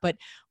looked at, but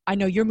I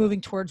know you're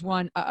moving towards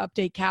one,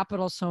 Update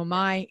Capital. So am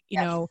I,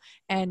 you know,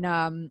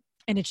 and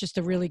it's just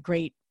a really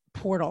great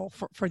portal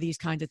for these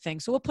kinds of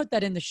things. So we'll put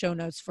that in the show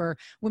notes for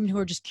women who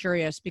are just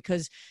curious,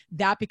 because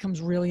that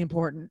becomes really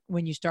important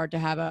when you start to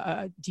have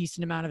a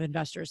decent amount of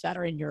investors that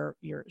are in your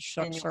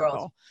circle.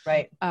 World.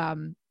 Right.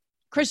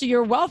 Krista,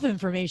 your wealth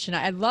information.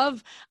 I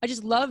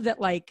just love that,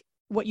 like,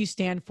 what you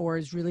stand for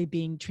is really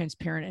being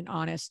transparent and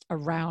honest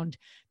around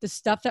the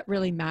stuff that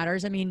really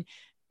matters. I mean,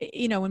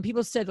 you know, when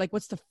people said, like,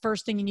 what's the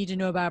first thing you need to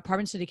know about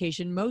apartment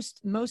syndication? Most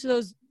of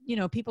those, you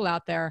know, people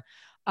out there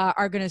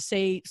are going to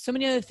say so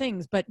many other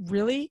things, but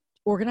really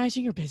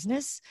organizing your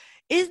business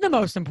is the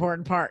most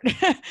important part.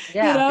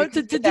 You know,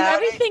 to do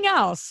everything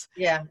else.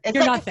 Yeah. It's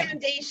like nothing. A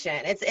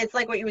foundation. It's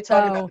like what you were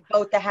talking about,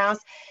 both the house,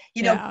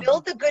 you know,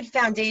 build a good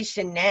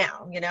foundation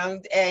now, you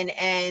know,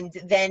 and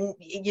then,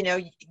 you know,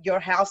 your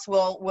house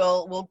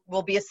will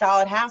be a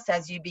solid house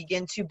as you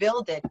begin to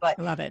build it. But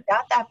I love it.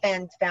 Without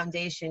that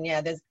foundation,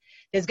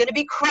 there's going to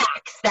be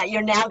cracks that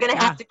you're now going to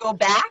have to go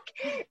back.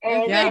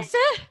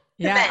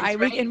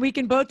 And we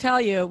can both tell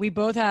you, we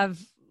both have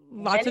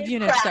lots of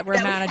units that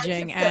we're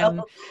managing,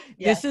 and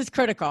this is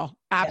critical,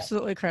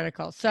 absolutely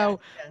critical.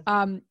 So,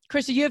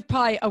 Krista, you have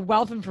probably a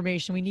wealth of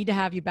information. We need to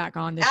have you back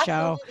on this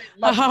show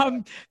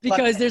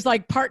because there's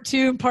like part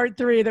 2 and part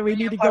 3 that we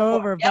need to go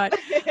over. But,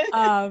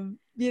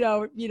 you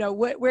know,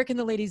 where can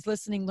the ladies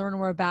listening learn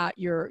more about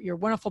your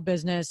wonderful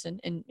business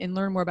and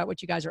learn more about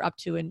what you guys are up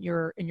to in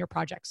your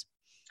projects?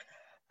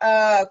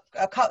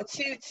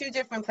 Two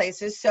different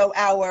places. So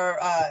our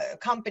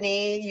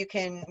company, you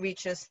can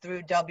reach us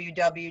through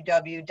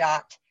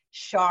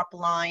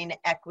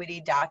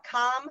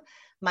www.sharplineequity.com.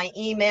 My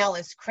email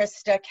is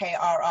Krista,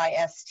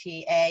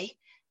 Krista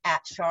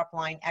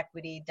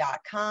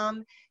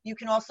 @sharplineequity.com. You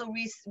can also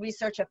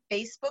research a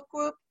Facebook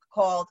group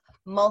called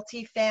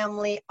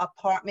Multifamily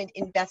Apartment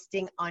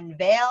Investing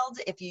Unveiled.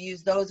 If you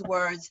use those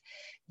words,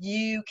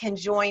 you can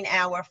join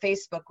our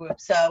Facebook group.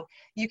 So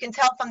you can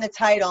tell from the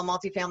title,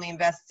 Multifamily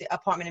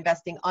Apartment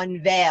Investing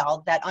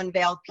Unveiled, that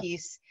unveiled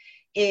piece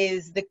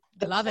is the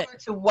core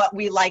to what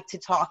we like to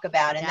talk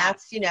about. And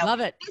that's, you know,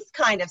 this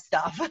kind of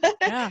stuff.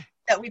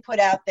 that we put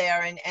out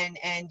there,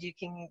 and you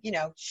can,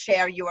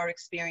 share your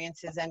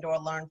experiences and or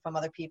learn from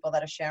other people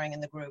that are sharing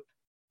in the group.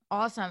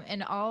 Awesome.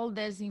 And all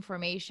this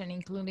information,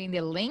 including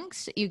the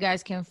links, you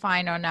guys can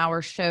find on our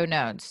show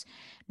notes.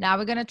 Now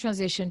we're going to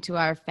transition to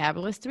our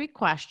fabulous 3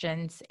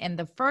 questions. And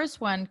the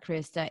first one,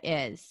 Krista,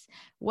 is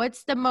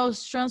what's the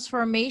most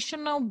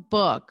transformational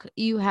book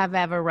you have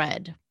ever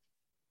read?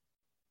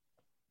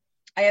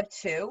 I have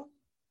 2.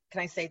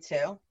 Can I say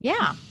 2?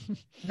 Yeah.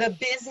 The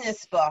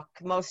business book,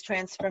 most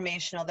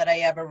transformational that I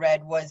ever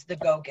read was The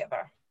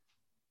Go-Giver.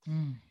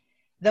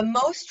 The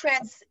most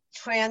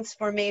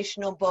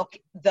transformational book,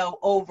 though,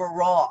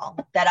 overall,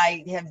 that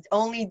I have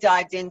only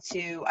dived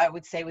into, I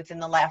would say, within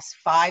the last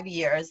 5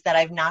 years, that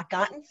I've not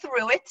gotten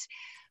through it,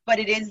 but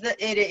it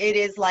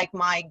is like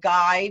my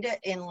guide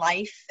in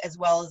life as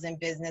well as in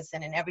business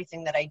and in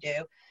everything that I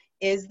do,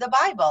 is the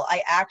Bible.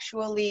 I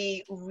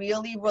actually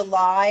really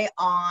rely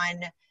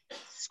on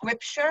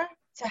scripture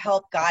to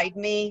help guide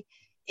me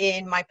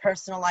in my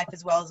personal life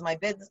as well as my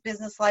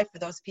business life. For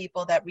those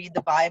people that read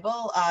the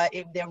Bible,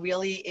 there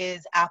really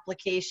is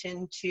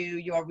application to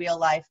your real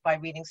life by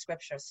reading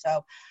scripture.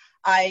 So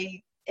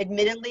I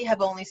admittedly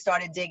have only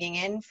started digging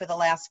in for the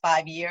last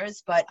 5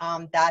 years, but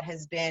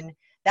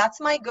that's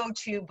my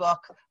go-to book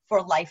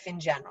for life in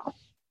general.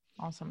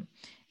 Awesome.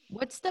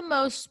 What's the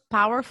most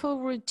powerful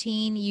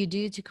routine you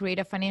do to create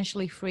a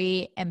financially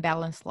free and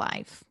balanced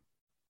life?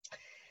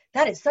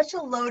 That is such a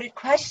loaded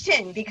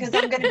question, because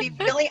I'm going to be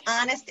really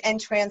honest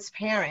and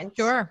transparent.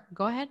 Sure.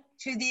 Go ahead.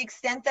 To the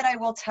extent that I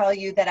will tell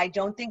you that I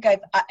don't think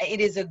it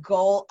is a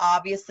goal,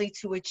 obviously,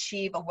 to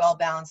achieve a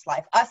well-balanced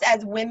life. Us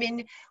as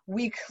women,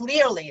 we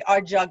clearly are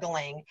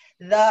juggling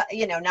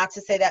not to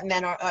say that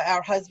men or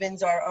our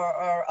husbands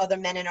or other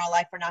men in our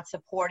life are not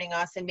supporting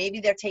us, and maybe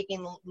they're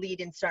taking the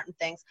lead in certain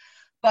things.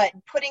 But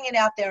putting it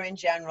out there in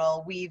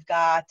general, we've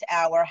got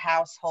our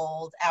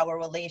household, our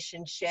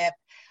relationship.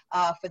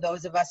 For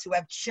those of us who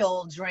have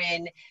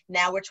children,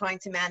 now we're trying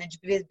to manage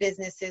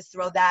businesses,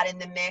 throw that in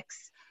the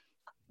mix.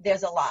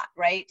 There's a lot,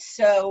 right?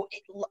 So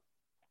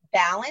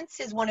balance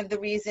is one of the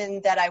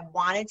reasons that I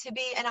wanted to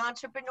be an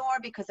entrepreneur,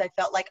 because I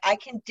felt like I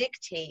can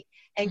dictate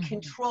and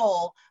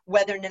control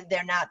whether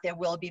or not there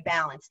will be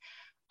balance.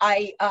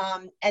 And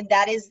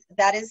that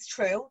is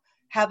true.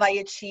 Have I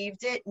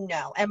achieved it?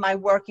 No. Am I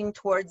working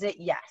towards it?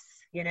 Yes.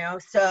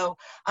 So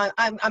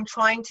I'm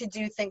trying to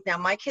do things now.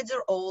 My kids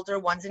are older.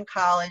 One's in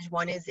college.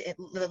 One is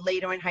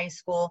later in high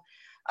school.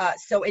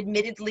 So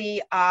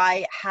admittedly,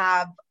 I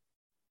have,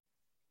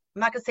 I'm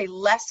not going to say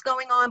less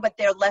going on, but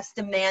they're less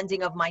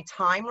demanding of my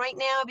time right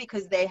now,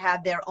 because they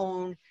have their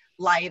own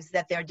lives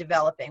that they're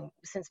developing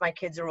since my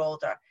kids are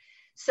older.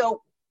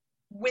 So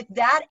with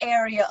that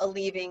area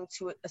alleviating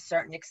to a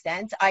certain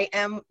extent, I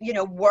am,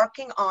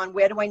 working on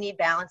where do I need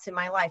balance in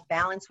my life,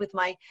 balance with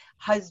my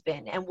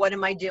husband, and what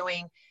am I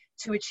doing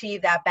to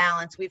achieve that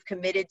balance. We've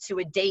committed to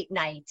a date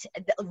night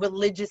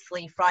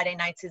religiously. Friday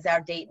nights is our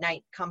date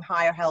night, come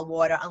high or hell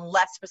water,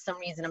 unless for some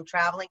reason I'm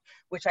traveling,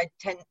 which I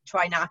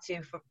try not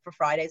to for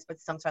Fridays, but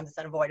sometimes it's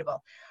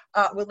unavoidable.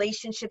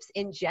 Relationships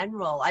in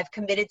general. I've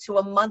committed to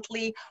a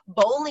monthly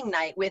bowling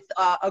night with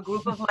a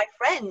group of my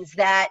friends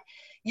that,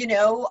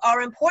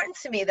 are important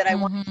to me, that I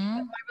want to keep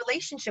my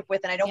relationship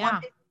with, and I don't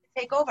want it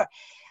to take over.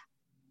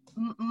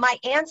 My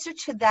answer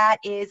to that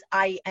is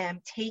I am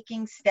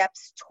taking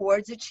steps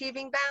towards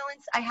achieving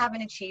balance. I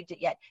haven't achieved it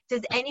yet.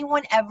 Does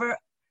anyone ever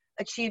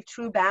achieve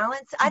true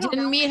balance? I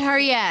didn't meet her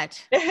yet.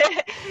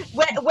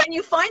 when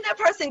you find that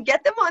person,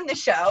 get them on the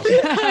show.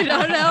 I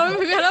don't know.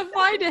 We're going to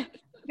find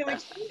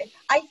it.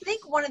 I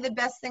think one of the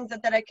best things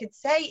that I could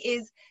say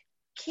is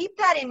keep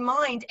that in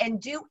mind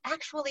and do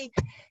actually,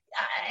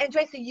 and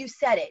Tracy, you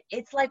said it.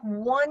 It's like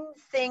one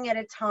thing at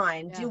a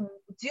time. Yeah.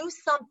 Do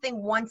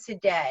something once a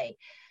day.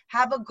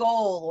 Have a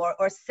goal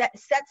or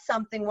set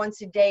something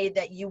once a day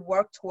that you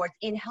work towards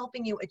in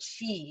helping you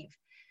achieve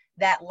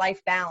that life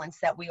balance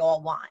that we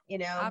all want,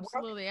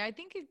 Absolutely. I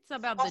think it's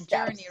about the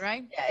journey,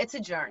 right? Yeah, it's a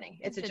journey.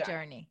 It's a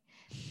journey.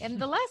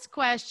 And the last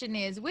question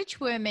is, which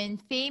woman,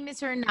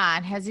 famous or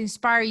not, has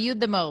inspired you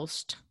the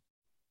most?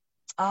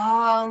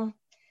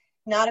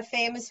 Not a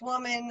famous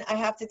woman, I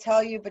have to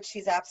tell you, but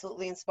she's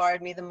absolutely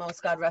inspired me the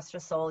most. God rest her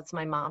soul. It's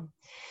my mom.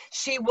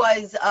 She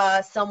was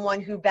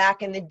someone who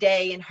back in the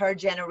day in her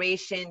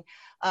generation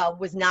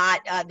there's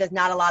not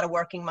a lot of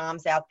working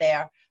moms out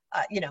there,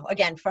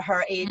 again, for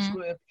her age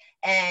group.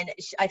 And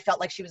I felt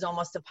like she was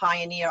almost a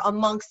pioneer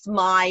amongst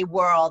my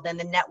world and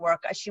the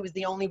network. She was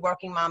the only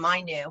working mom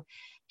I knew.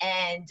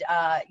 And,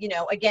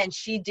 again,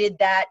 she did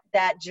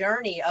that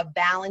journey of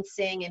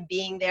balancing and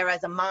being there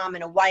as a mom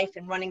and a wife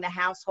and running the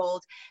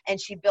household. And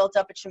she built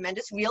up a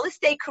tremendous real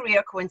estate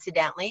career,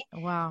 coincidentally.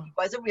 Wow. She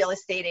was a real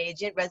estate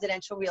agent,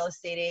 residential real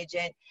estate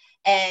agent.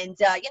 And,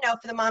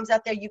 for the moms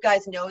out there, you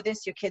guys know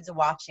this, your kids are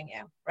watching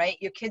you, right?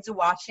 Your kids are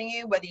watching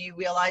you, whether you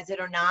realize it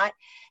or not.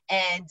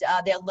 And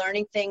they're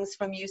learning things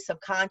from you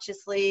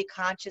subconsciously,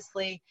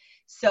 consciously.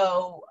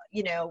 So,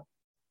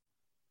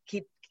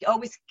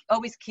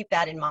 always keep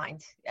that in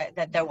mind,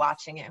 that they're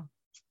watching you.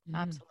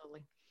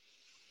 Absolutely.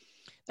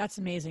 That's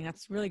amazing.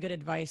 That's really good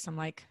advice. I'm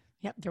like,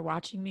 Yep, they're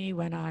watching me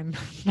when I'm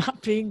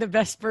not being the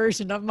best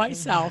version of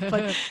myself,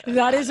 but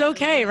that is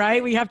okay,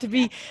 right? We have to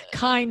be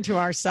kind to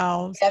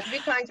ourselves. You have to be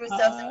kind to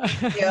ourselves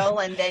and be still,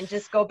 and then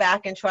just go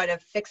back and try to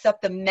fix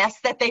up the mess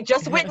that they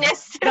just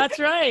witnessed. That's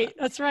right.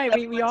 That's right.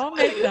 We all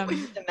make them.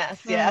 The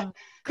mess, yeah.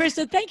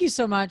 Krista, thank you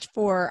so much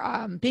for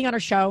being on our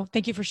show.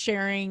 Thank you for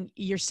sharing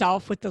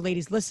yourself with the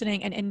ladies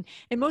listening. And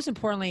most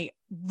importantly,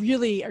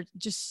 really are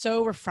just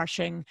so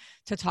refreshing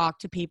to talk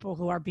to people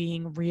who are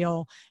being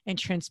real and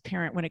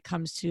transparent when it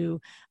comes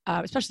to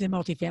especially the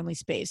multifamily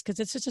space, because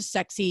it's such a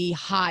sexy,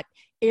 hot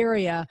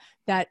area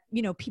that,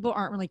 you know, people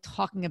aren't really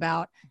talking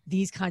about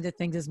these kinds of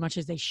things as much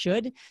as they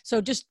should. So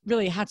just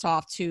really hats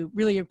off to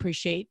really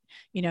appreciate,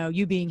 you know,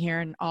 you being here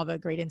and all the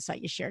great insight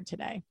you shared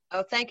today.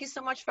 Oh, thank you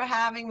so much for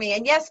having me.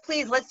 And yes,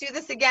 please, let's do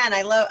this again.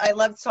 I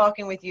love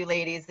talking with you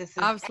ladies. This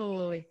is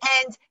absolutely.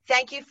 And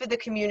thank you for the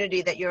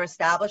community that you're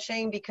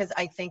establishing, because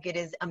I think it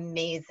is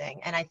amazing.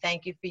 And I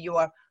thank you for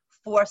your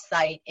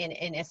foresight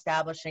in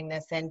establishing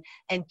this and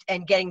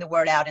getting the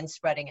word out and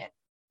spreading it.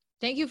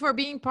 Thank you for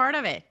being part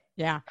of it.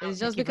 Yeah. It's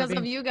just because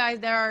of you guys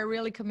that are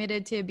really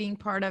committed to being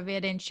part of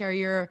it and share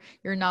your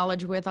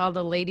knowledge with all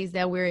the ladies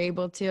that we're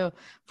able to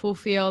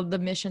fulfill the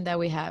mission that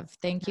we have.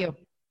 Thank you.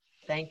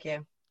 Thank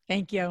you.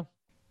 Thank you.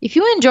 If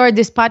you enjoyed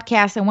this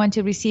podcast and want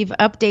to receive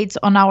updates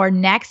on our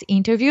next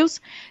interviews,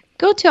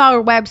 go to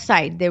our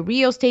website,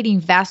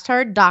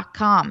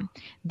 therealestateinvestor.com.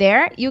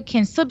 There, you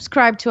can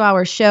subscribe to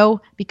our show,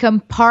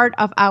 become part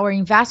of our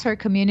investor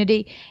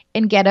community,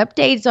 and get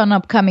updates on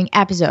upcoming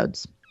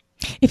episodes.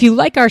 If you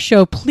like our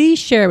show, please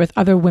share it with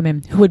other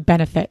women who would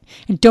benefit.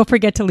 And don't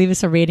forget to leave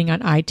us a rating on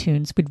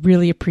iTunes. We'd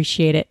really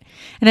appreciate it.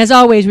 And as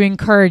always, we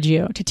encourage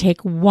you to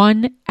take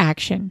one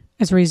action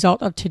as a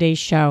result of today's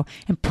show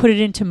and put it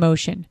into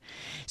motion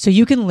so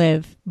you can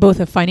live both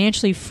a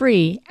financially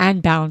free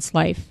and balanced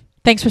life.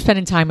 Thanks for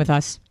spending time with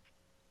us.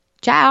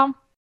 Ciao.